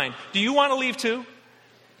state of mind. Do you want to leave too?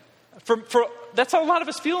 That's how a lot of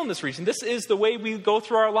us feel in this region. This is the way we go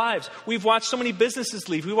through our lives. We've watched so many businesses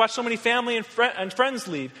leave. We watch so many family and friends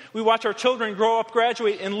leave. We watch our children grow up,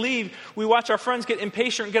 graduate, and leave. We watch our friends get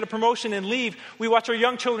impatient and get a promotion and leave. We watch our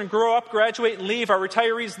young children grow up, graduate, and leave. Our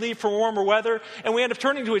retirees leave for warmer weather. And we end up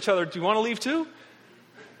turning to each other. Do you want to leave too?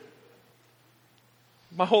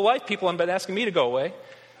 My whole life, people have been asking me to go away.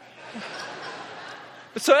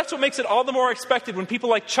 So that's what makes it all the more expected when people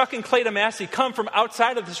like Chuck and Clay DeMassey come from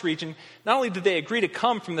outside of this region. Not only did they agree to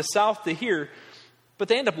come from the South to here, but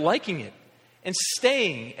they end up liking it and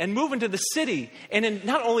staying and moving to the city and in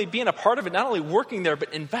not only being a part of it, not only working there,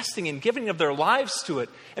 but investing and giving of their lives to it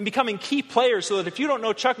and becoming key players so that if you don't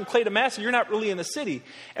know Chuck and Clay DeMassey, you're not really in the city.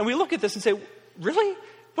 And we look at this and say, really?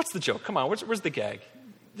 What's the joke? Come on, where's the gag?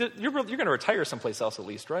 You're going to retire someplace else at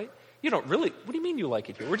least, right? You don't really, what do you mean you like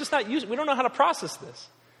it here? We're just not used, we don't know how to process this.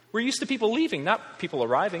 We're used to people leaving, not people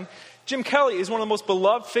arriving. Jim Kelly is one of the most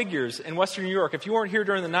beloved figures in Western New York. If you weren't here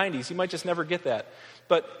during the 90s, you might just never get that.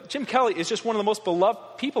 But Jim Kelly is just one of the most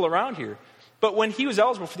beloved people around here. But when he was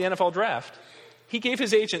eligible for the NFL draft, he gave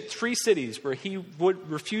his agent 3 cities where he would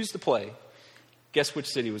refuse to play. Guess which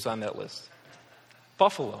city was on that list?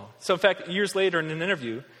 Buffalo. So in fact, years later in an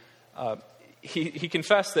interview, he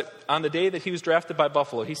confessed that on the day that he was drafted by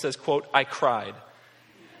Buffalo, he says, quote, "I cried.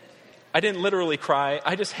 I didn't literally cry.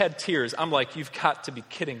 I just had tears. I'm like, you've got to be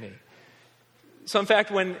kidding me." So in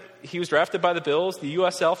fact, when he was drafted by the Bills, the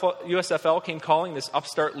USFL came calling, this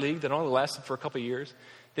upstart league that only lasted for a couple of years.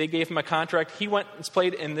 They gave him a contract. He went and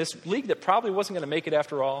played in this league that probably wasn't going to make it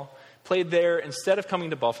after all. Played there instead of coming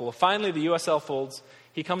to Buffalo. Finally, the USL folds.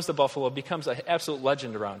 He comes to Buffalo, becomes an absolute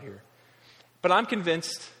legend around here. But I'm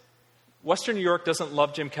convinced Western New York doesn't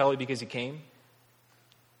love Jim Kelly because he came.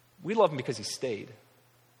 We love him because he stayed.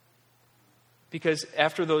 Because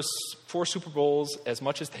after those 4 Super Bowls, as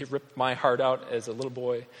much as they ripped my heart out as a little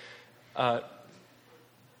boy,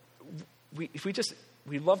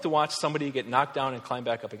 we love to watch somebody get knocked down and climb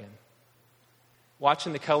back up again.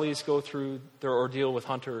 Watching the Kellys go through their ordeal with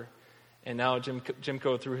Hunter, and now Jim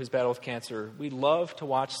go through his battle with cancer. We love to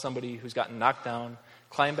watch somebody who's gotten knocked down,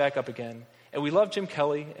 climb back up again. And we love Jim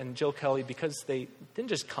Kelly and Jill Kelly because they didn't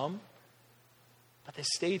just come, but they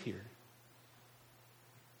stayed here.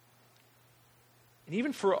 And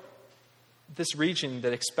even for this region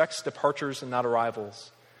that expects departures and not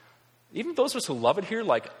arrivals, even those of us who love it here,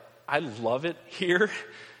 like, I love it here.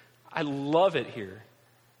 I love it here.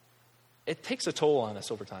 It takes a toll on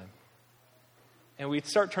us over time. And we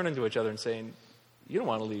start turning to each other and saying, you don't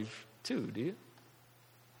want to leave too, do you?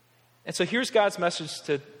 And so here's God's message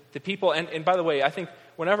to the people. And by the way, I think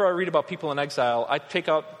whenever I read about people in exile, I take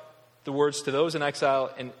out the words "to those in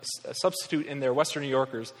exile" and substitute in there Western New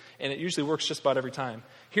Yorkers. And it usually works just about every time.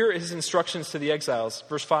 Here are his instructions to the exiles.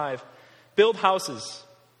 Verse 5, build houses,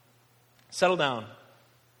 settle down.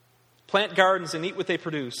 Plant gardens and eat what they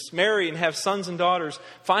produce. Marry and have sons and daughters.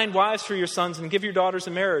 Find wives for your sons and give your daughters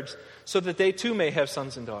in marriage so that they too may have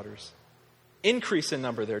sons and daughters. Increase in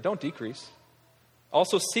number there, don't decrease.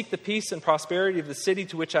 Also seek the peace and prosperity of the city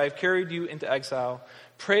to which I have carried you into exile.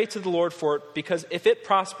 Pray to the Lord for it, because if it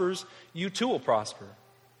prospers, you too will prosper.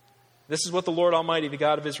 This is what the Lord Almighty, the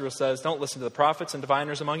God of Israel, says. Don't listen to the prophets and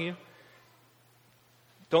diviners among you.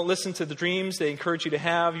 Don't listen to the dreams they encourage you to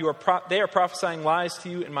have. They are prophesying lies to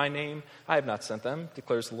you in my name. I have not sent them,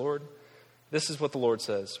 declares the Lord. This is what the Lord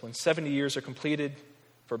says. When 70 years are completed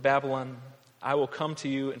for Babylon, I will come to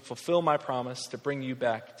you and fulfill my promise to bring you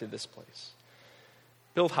back to this place.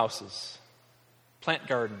 Build houses, plant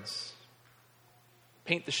gardens,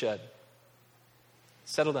 paint the shed,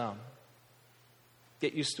 settle down,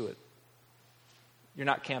 get used to it. You're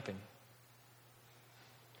not camping.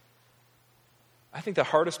 I think the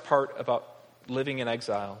hardest part about living in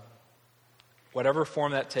exile, whatever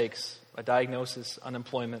form that takes, a diagnosis,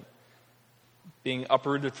 unemployment, being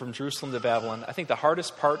uprooted from Jerusalem to Babylon, I think the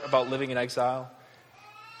hardest part about living in exile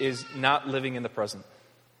is not living in the present.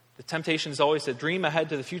 The temptation is always to dream ahead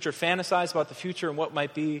to the future, fantasize about the future and what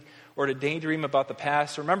might be, or to daydream about the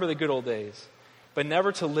past, remember the good old days, but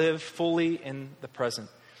never to live fully in the present.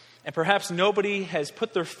 And perhaps nobody has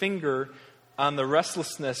put their finger on the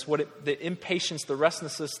restlessness, the impatience, the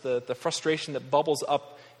restlessness, the frustration that bubbles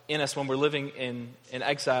up in us when we're living in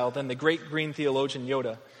exile than the great green theologian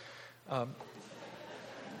Yoda.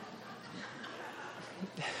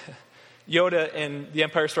 Yoda in The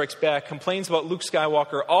Empire Strikes Back complains about Luke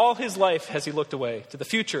Skywalker. All his life has he looked away, to the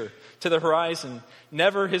future, to the horizon,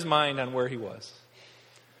 never his mind on where he was.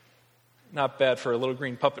 Not bad for a little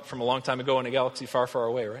green puppet from a long time ago in a galaxy far, far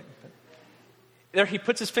away, right? But there he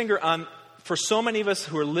puts his finger on, for so many of us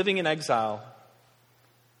who are living in exile,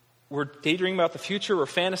 we're daydreaming about the future, we're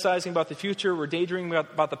fantasizing about the future, we're daydreaming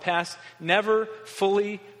about the past, never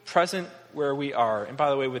fully present where we are. And by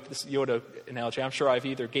the way, with this Yoda analogy, I'm sure I've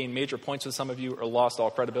either gained major points with some of you or lost all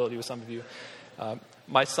credibility with some of you.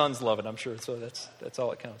 My sons love it, I'm sure, so that's all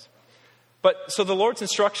that counts. But so the Lord's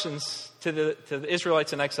instructions to the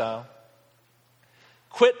Israelites in exile: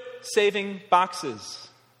 quit saving boxes.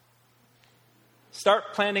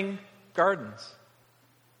 Start planting gardens.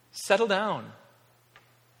 Settle down.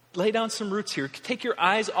 Lay down some roots here. Take your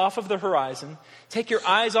eyes off of the horizon. Take your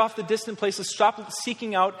eyes off the distant places. Stop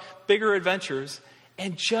seeking out bigger adventures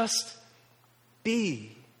and just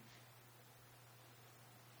be.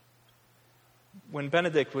 When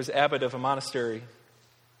Benedict was abbot of a monastery in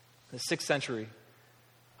the 6th century,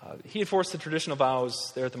 he enforced the traditional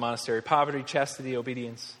vows there at the monastery: poverty, chastity,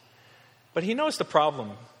 obedience. But he noticed a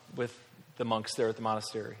problem with the monks there at the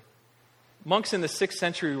monastery. Monks in the 6th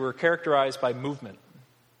century were characterized by movement.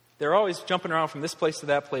 They're always jumping around from this place to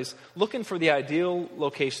that place, looking for the ideal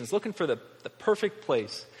locations, looking for the perfect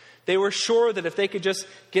place They were sure that if they could just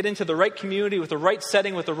get into the right community with the right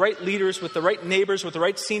setting, with the right leaders, with the right neighbors, with the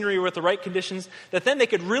right scenery, with the right conditions, that then they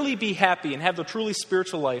could really be happy and have the truly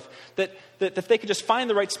spiritual life. That if they could just find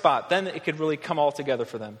the right spot, then it could really come all together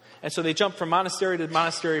for them. And so they jumped from monastery to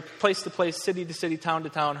monastery, place to place, city to city, town to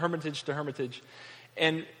town, hermitage to hermitage.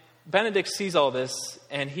 And Benedict sees all this,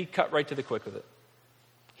 and he cut right to the quick with it.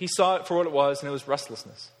 He saw it for what it was, and it was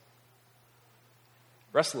restlessness.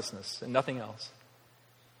 Restlessness and nothing else.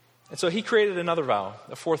 And so he created another vow,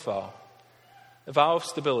 a fourth vow, a vow of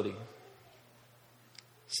stability.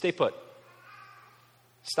 Stay put.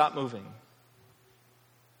 Stop moving.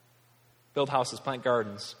 Build houses, plant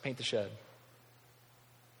gardens, paint the shed.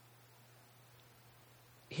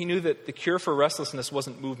 He knew that the cure for restlessness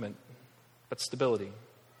wasn't movement, but stability.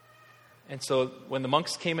 And so when the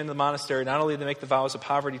monks came into the monastery, not only did they make the vows of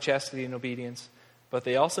poverty, chastity, and obedience, but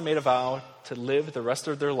they also made a vow to live the rest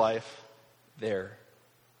of their life there.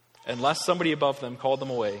 Unless somebody above them called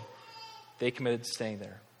them away, they committed to staying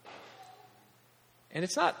there. And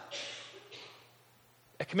it's not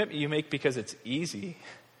a commitment you make because it's easy,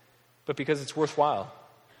 but because it's worthwhile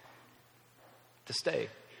to stay.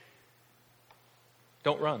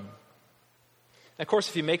 Don't run. And of course,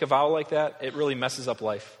 if you make a vow like that, it really messes up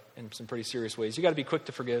life in some pretty serious ways. You've got to be quick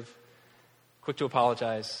to forgive, quick to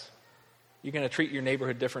apologize. You're going to treat your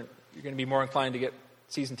neighborhood different. You're going to be more inclined to get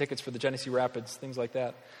season tickets for the Genesee Rapids, things like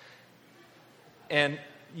that. And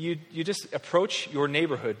you just approach your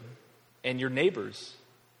neighborhood and your neighbors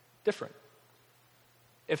different.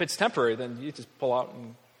 If it's temporary, then you just pull out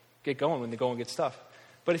and get going when the going gets tough.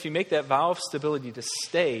 But if you make that vow of stability to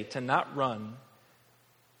stay, to not run,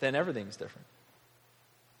 then everything's different.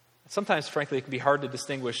 Sometimes, frankly, it can be hard to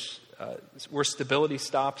distinguish where stability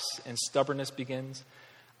stops and stubbornness begins.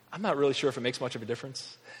 I'm not really sure if it makes much of a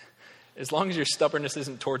difference. As long as your stubbornness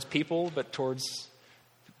isn't towards people, but towards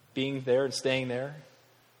being there and staying there.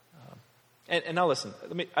 And now listen,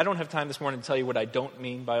 I don't have time this morning to tell you what I don't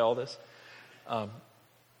mean by all this.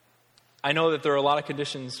 I know that there are a lot of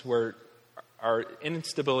conditions where our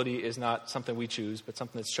instability is not something we choose, but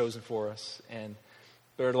something that's chosen for us. And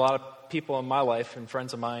there are a lot of people in my life and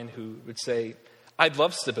friends of mine who would say, I'd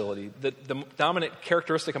love stability. The dominant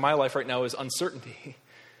characteristic of my life right now is uncertainty.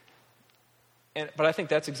 But I think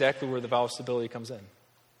that's exactly where the vow of stability comes in.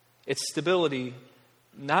 It's stability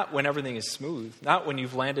not when everything is smooth, not when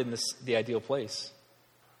you've landed in the ideal place,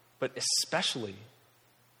 but especially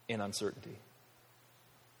in uncertainty.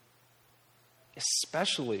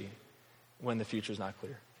 Especially when the future is not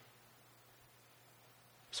clear.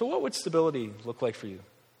 So what would stability look like for you?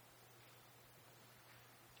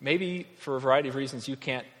 Maybe for a variety of reasons you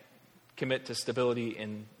can't commit to stability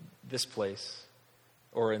in this place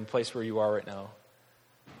or in the place where you are right now.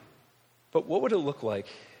 But what would it look like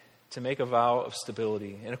to make a vow of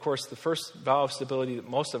stability? And of course, the first vow of stability that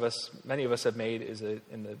many of us have made is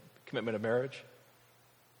in the commitment of marriage,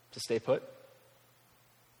 to stay put.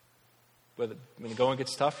 When the going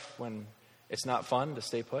gets tough, when it's not fun, to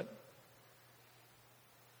stay put.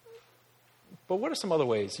 But what are some other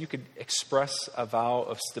ways you could express a vow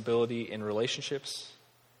of stability in relationships,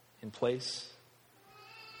 in place,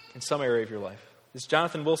 in some area of your life? As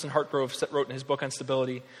Jonathan Wilson Hartgrove wrote in his book on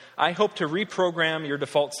stability, I hope to reprogram your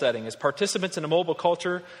default setting. As participants in a mobile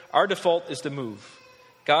culture, our default is to move.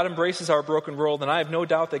 God embraces our broken world, and I have no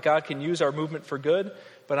doubt that God can use our movement for good,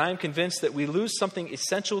 but I am convinced that we lose something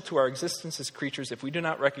essential to our existence as creatures if we do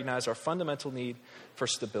not recognize our fundamental need for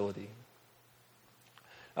stability.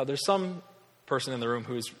 Now, there's some person in the room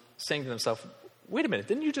who is saying to themselves, wait a minute,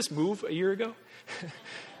 didn't you just move a year ago?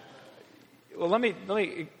 Well, let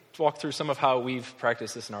me walk through some of how we've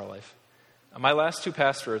practiced this in our life. My last two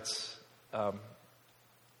pastorates,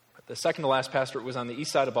 the second to last pastorate was on the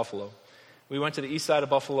east side of Buffalo. We went to the east side of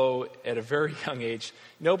Buffalo at a very young age.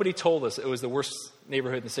 Nobody told us it was the worst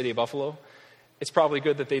neighborhood in the city of Buffalo. It's probably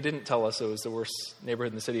good that they didn't tell us it was the worst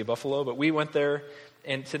neighborhood in the city of Buffalo, but we went there,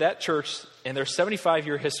 and to that church, in their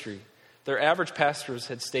 75-year history, their average pastors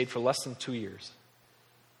had stayed for less than 2 years.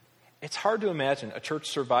 It's hard to imagine a church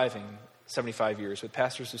surviving 75 years with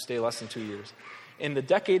pastors who stay less than 2 years. In the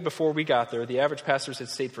decade before we got there, the average pastors had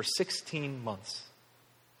stayed for 16 months.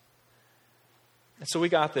 And so we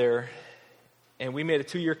got there, and we made a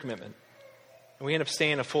 2-year commitment. And we ended up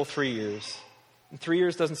staying a full 3 years. And 3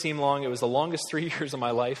 years doesn't seem long. It was the longest 3 years of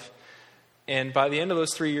my life. And by the end of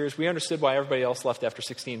those 3 years, we understood why everybody else left after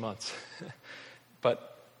 16 months. But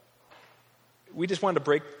we just wanted to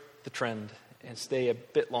break the trend and stay a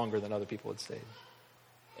bit longer than other people had stayed.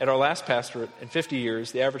 At our last pastorate, in 50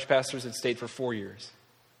 years, the average pastors had stayed for 4 years.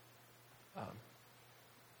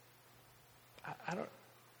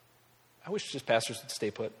 I wish just pastors would stay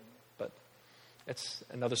put. It's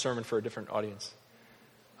another sermon for a different audience.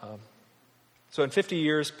 So in 50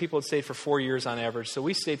 years, people had stayed for 4 years on average. So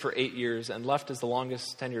we stayed for 8 years and left as the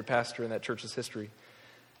longest tenured pastor in that church's history.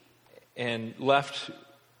 And left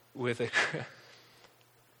with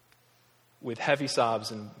with heavy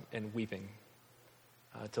sobs and weeping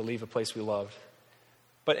to leave a place we loved.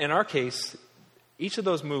 But in our case, each of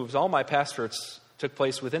those moves, all my pastorates took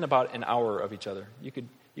place within about an hour of each other. You could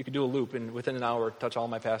do a loop and within an hour touch all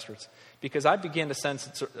my pastorates. Because I began to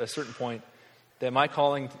sense at a certain point that my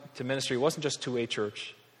calling to ministry wasn't just to a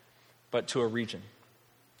church, but to a region.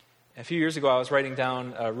 A few years ago, I was writing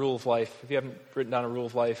down a rule of life. If you haven't written down a rule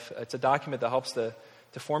of life, it's a document that helps to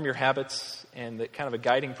form your habits and the kind of a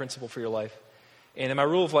guiding principle for your life. And in my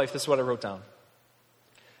rule of life, this is what I wrote down.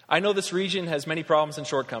 I know this region has many problems and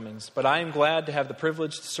shortcomings, but I am glad to have the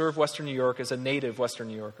privilege to serve Western New York as a native Western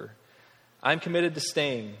New Yorker. I'm committed to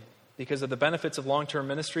staying because of the benefits of long-term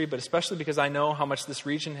ministry, but especially because I know how much this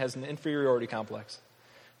region has an inferiority complex.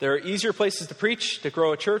 There are easier places to preach, to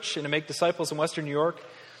grow a church, and to make disciples in Western New York,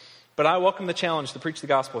 but I welcome the challenge to preach the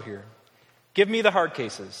gospel here. Give me the hard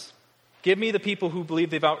cases. Give me the people who believe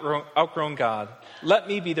they've outgrown God. Let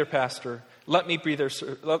me be their pastor. Let me preach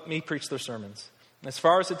their sermons. And as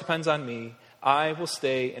far as it depends on me, I will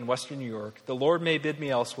stay in Western New York. The Lord may bid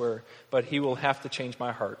me elsewhere, but He will have to change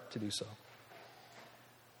my heart to do so.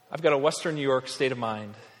 I've got a Western New York state of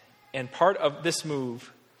mind, and part of this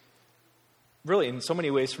move, really in so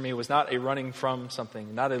many ways for me, was not a running from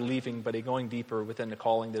something, not a leaving, but a going deeper within the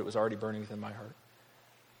calling that was already burning within my heart.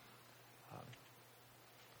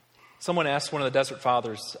 Someone asked one of the Desert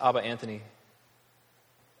Fathers, Abba Anthony,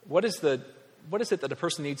 what is it that a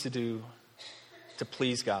person needs to do to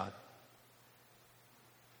please God?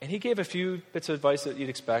 And he gave a few bits of advice that you'd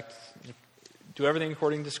expect. Do everything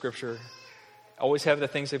according to Scripture. Always have the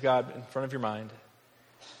things of God in front of your mind.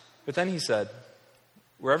 But then he said,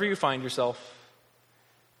 wherever you find yourself,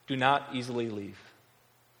 do not easily leave.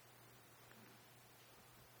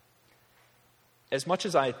 As much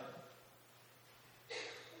as I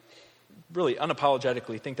really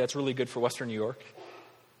unapologetically think that's really good for Western New York,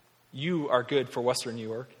 you are good for Western New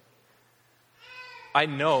York, I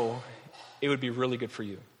know it would be really good for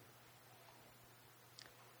you.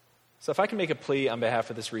 So if I can make a plea on behalf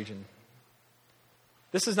of this region,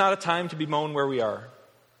 this is not a time to bemoan where we are.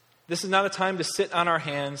 This is not a time to sit on our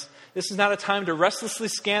hands. This is not a time to restlessly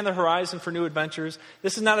scan the horizon for new adventures.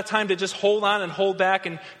 This is not a time to just hold on and hold back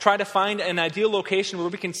and try to find an ideal location where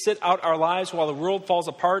we can sit out our lives while the world falls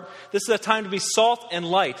apart. This is a time to be salt and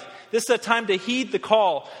light. This is a time to heed the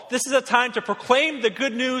call. This is a time to proclaim the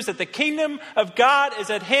good news that the kingdom of God is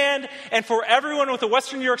at hand. And for everyone with a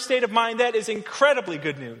Western New York state of mind, that is incredibly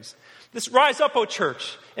good news. Rise up, O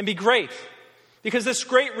church, and be great. Because this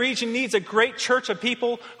great region needs a great church of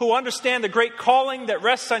people who understand the great calling that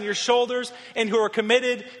rests on your shoulders and who are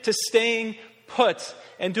committed to staying put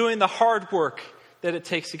and doing the hard work that it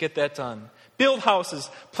takes to get that done. Build houses,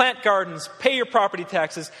 plant gardens, pay your property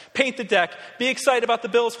taxes, paint the deck, be excited about the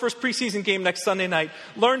Bills' first preseason game next Sunday night.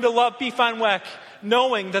 Learn to love Beef on Weck,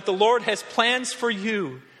 knowing that the Lord has plans for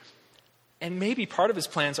you. And maybe part of His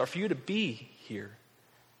plans are for you to be here.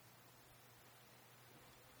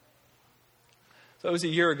 So it was a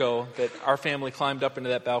year ago that our family climbed up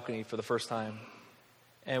into that balcony for the first time.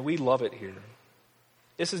 And we love it here.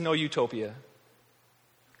 This is no utopia.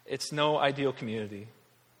 It's no ideal community.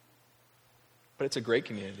 But it's a great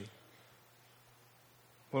community.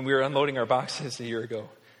 When we were unloading our boxes a year ago,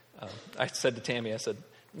 I said to Tammy, I said,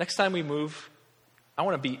 next time we move, I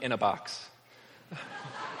want to be in a box.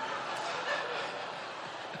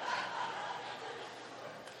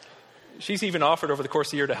 She's even offered over the course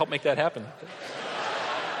of the year to help make that happen.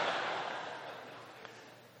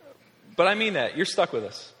 But I mean that. You're stuck with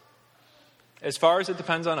us. As far as it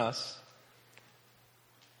depends on us,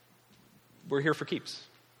 we're here for keeps.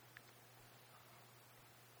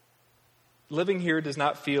 Living here does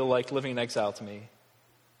not feel like living in exile to me.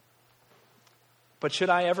 But should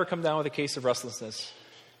I ever come down with a case of restlessness,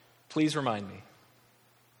 please remind me.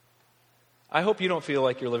 I hope you don't feel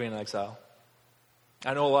like you're living in exile.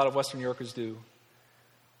 I know a lot of Western New Yorkers do.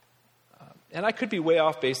 And I could be way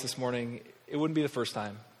off base this morning. It wouldn't be the first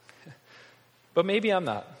time. But maybe I'm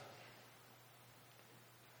not.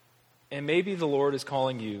 And maybe the Lord is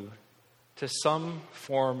calling you to some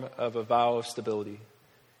form of a vow of stability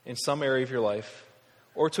in some area of your life,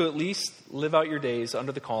 or to at least live out your days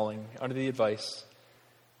under the calling, under the advice,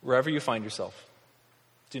 wherever you find yourself.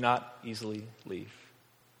 Do not easily leave.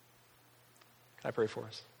 Can I pray for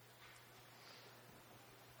us?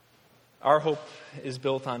 Our hope is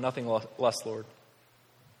built on nothing less, Lord.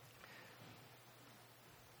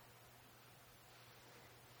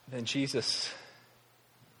 then Jesus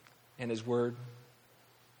and his word,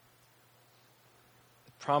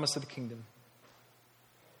 the promise of the kingdom.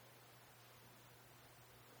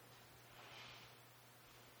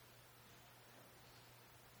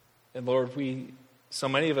 And Lord, so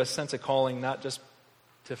many of us sense a calling not just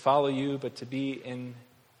to follow you, but to be in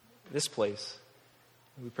this place.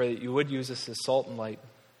 We pray that you would use us as salt and light,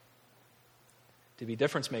 to be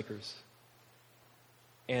difference makers.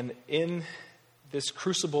 And in this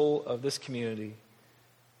crucible of this community,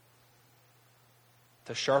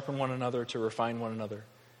 to sharpen one another, to refine one another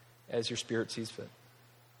as your Spirit sees fit.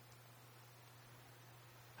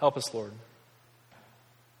 Help us, Lord.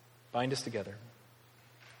 Bind us together.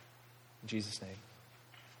 In Jesus' name,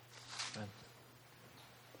 amen.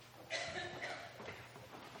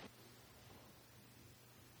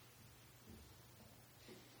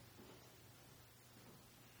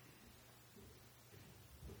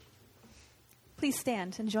 Please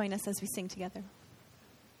stand and join us as we sing together.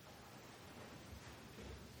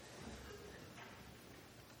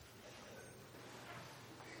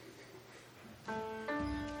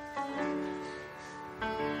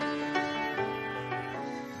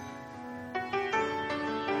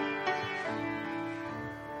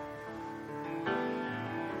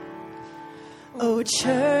 O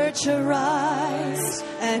church, arise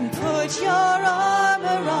and put your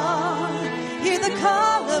armor on. Hear the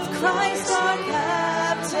call of Christ our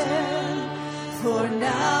captain. For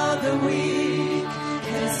now the weak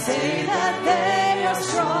can say that they are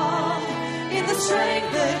strong in the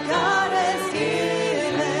strength that God has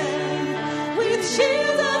given. With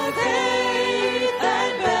shield of faith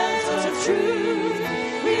and belt of truth,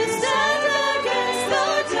 we stand against the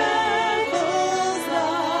devil's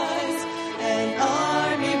lies. An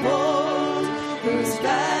army bold, whose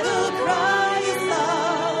battle cry is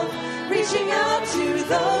love, reaching out to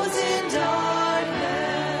those in darkness.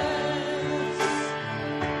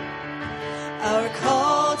 Our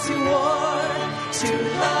call to war, to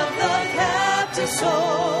love the captive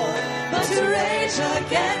soul, but to rage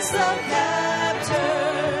against the captor.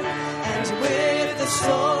 And with the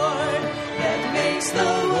sword that makes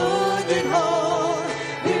the wounded whole,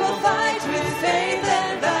 we will fight with faith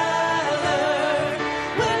and valor.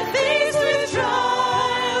 When faced with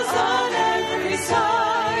trials on every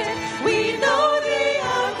side, we know the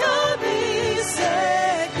outcome is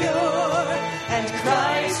secure, and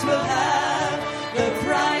Christ will have the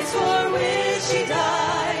prize for which he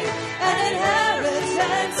died, an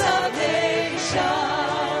inheritance of nations.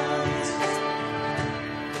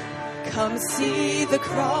 Come see the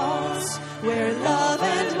cross where love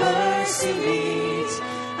and mercy meet,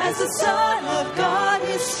 as the Son of God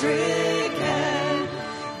is stricken.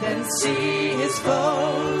 Then see his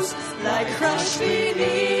foes lie crushed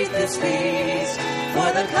beneath his feet,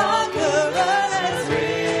 for the conqueror has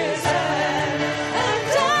risen. And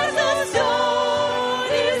as the stone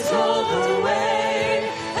is rolled away,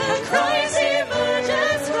 and Christ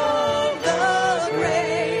emerges from the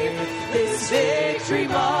grave, this victory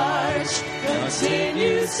march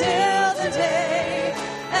continues till the day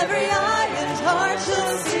every eye and heart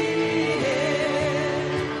shall see it.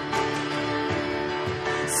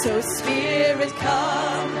 So Spirit,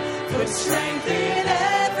 come, put strength in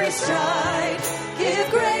every stride, give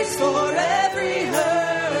grace for every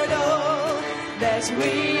hurdle, that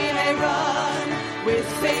we may run with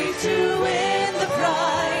faith to win the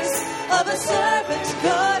prize of a servant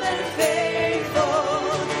good and faithful.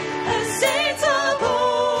 And saints of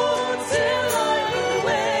old still on the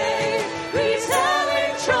way,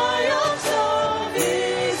 retelling triumphs of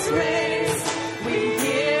his grace. We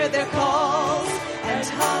hear their calls and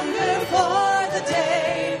hunger for the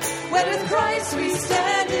day when with Christ we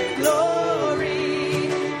stand in glory.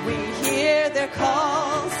 We hear their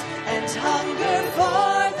calls and hunger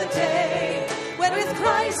for the day when with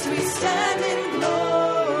Christ we stand in glory.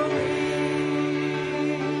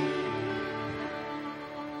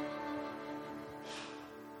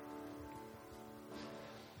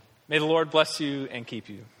 May the Lord bless you and keep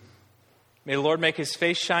you. May the Lord make his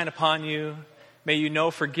face shine upon you. May you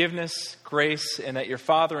know forgiveness, grace, and that your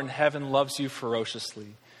Father in heaven loves you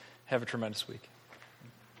ferociously. Have a tremendous week.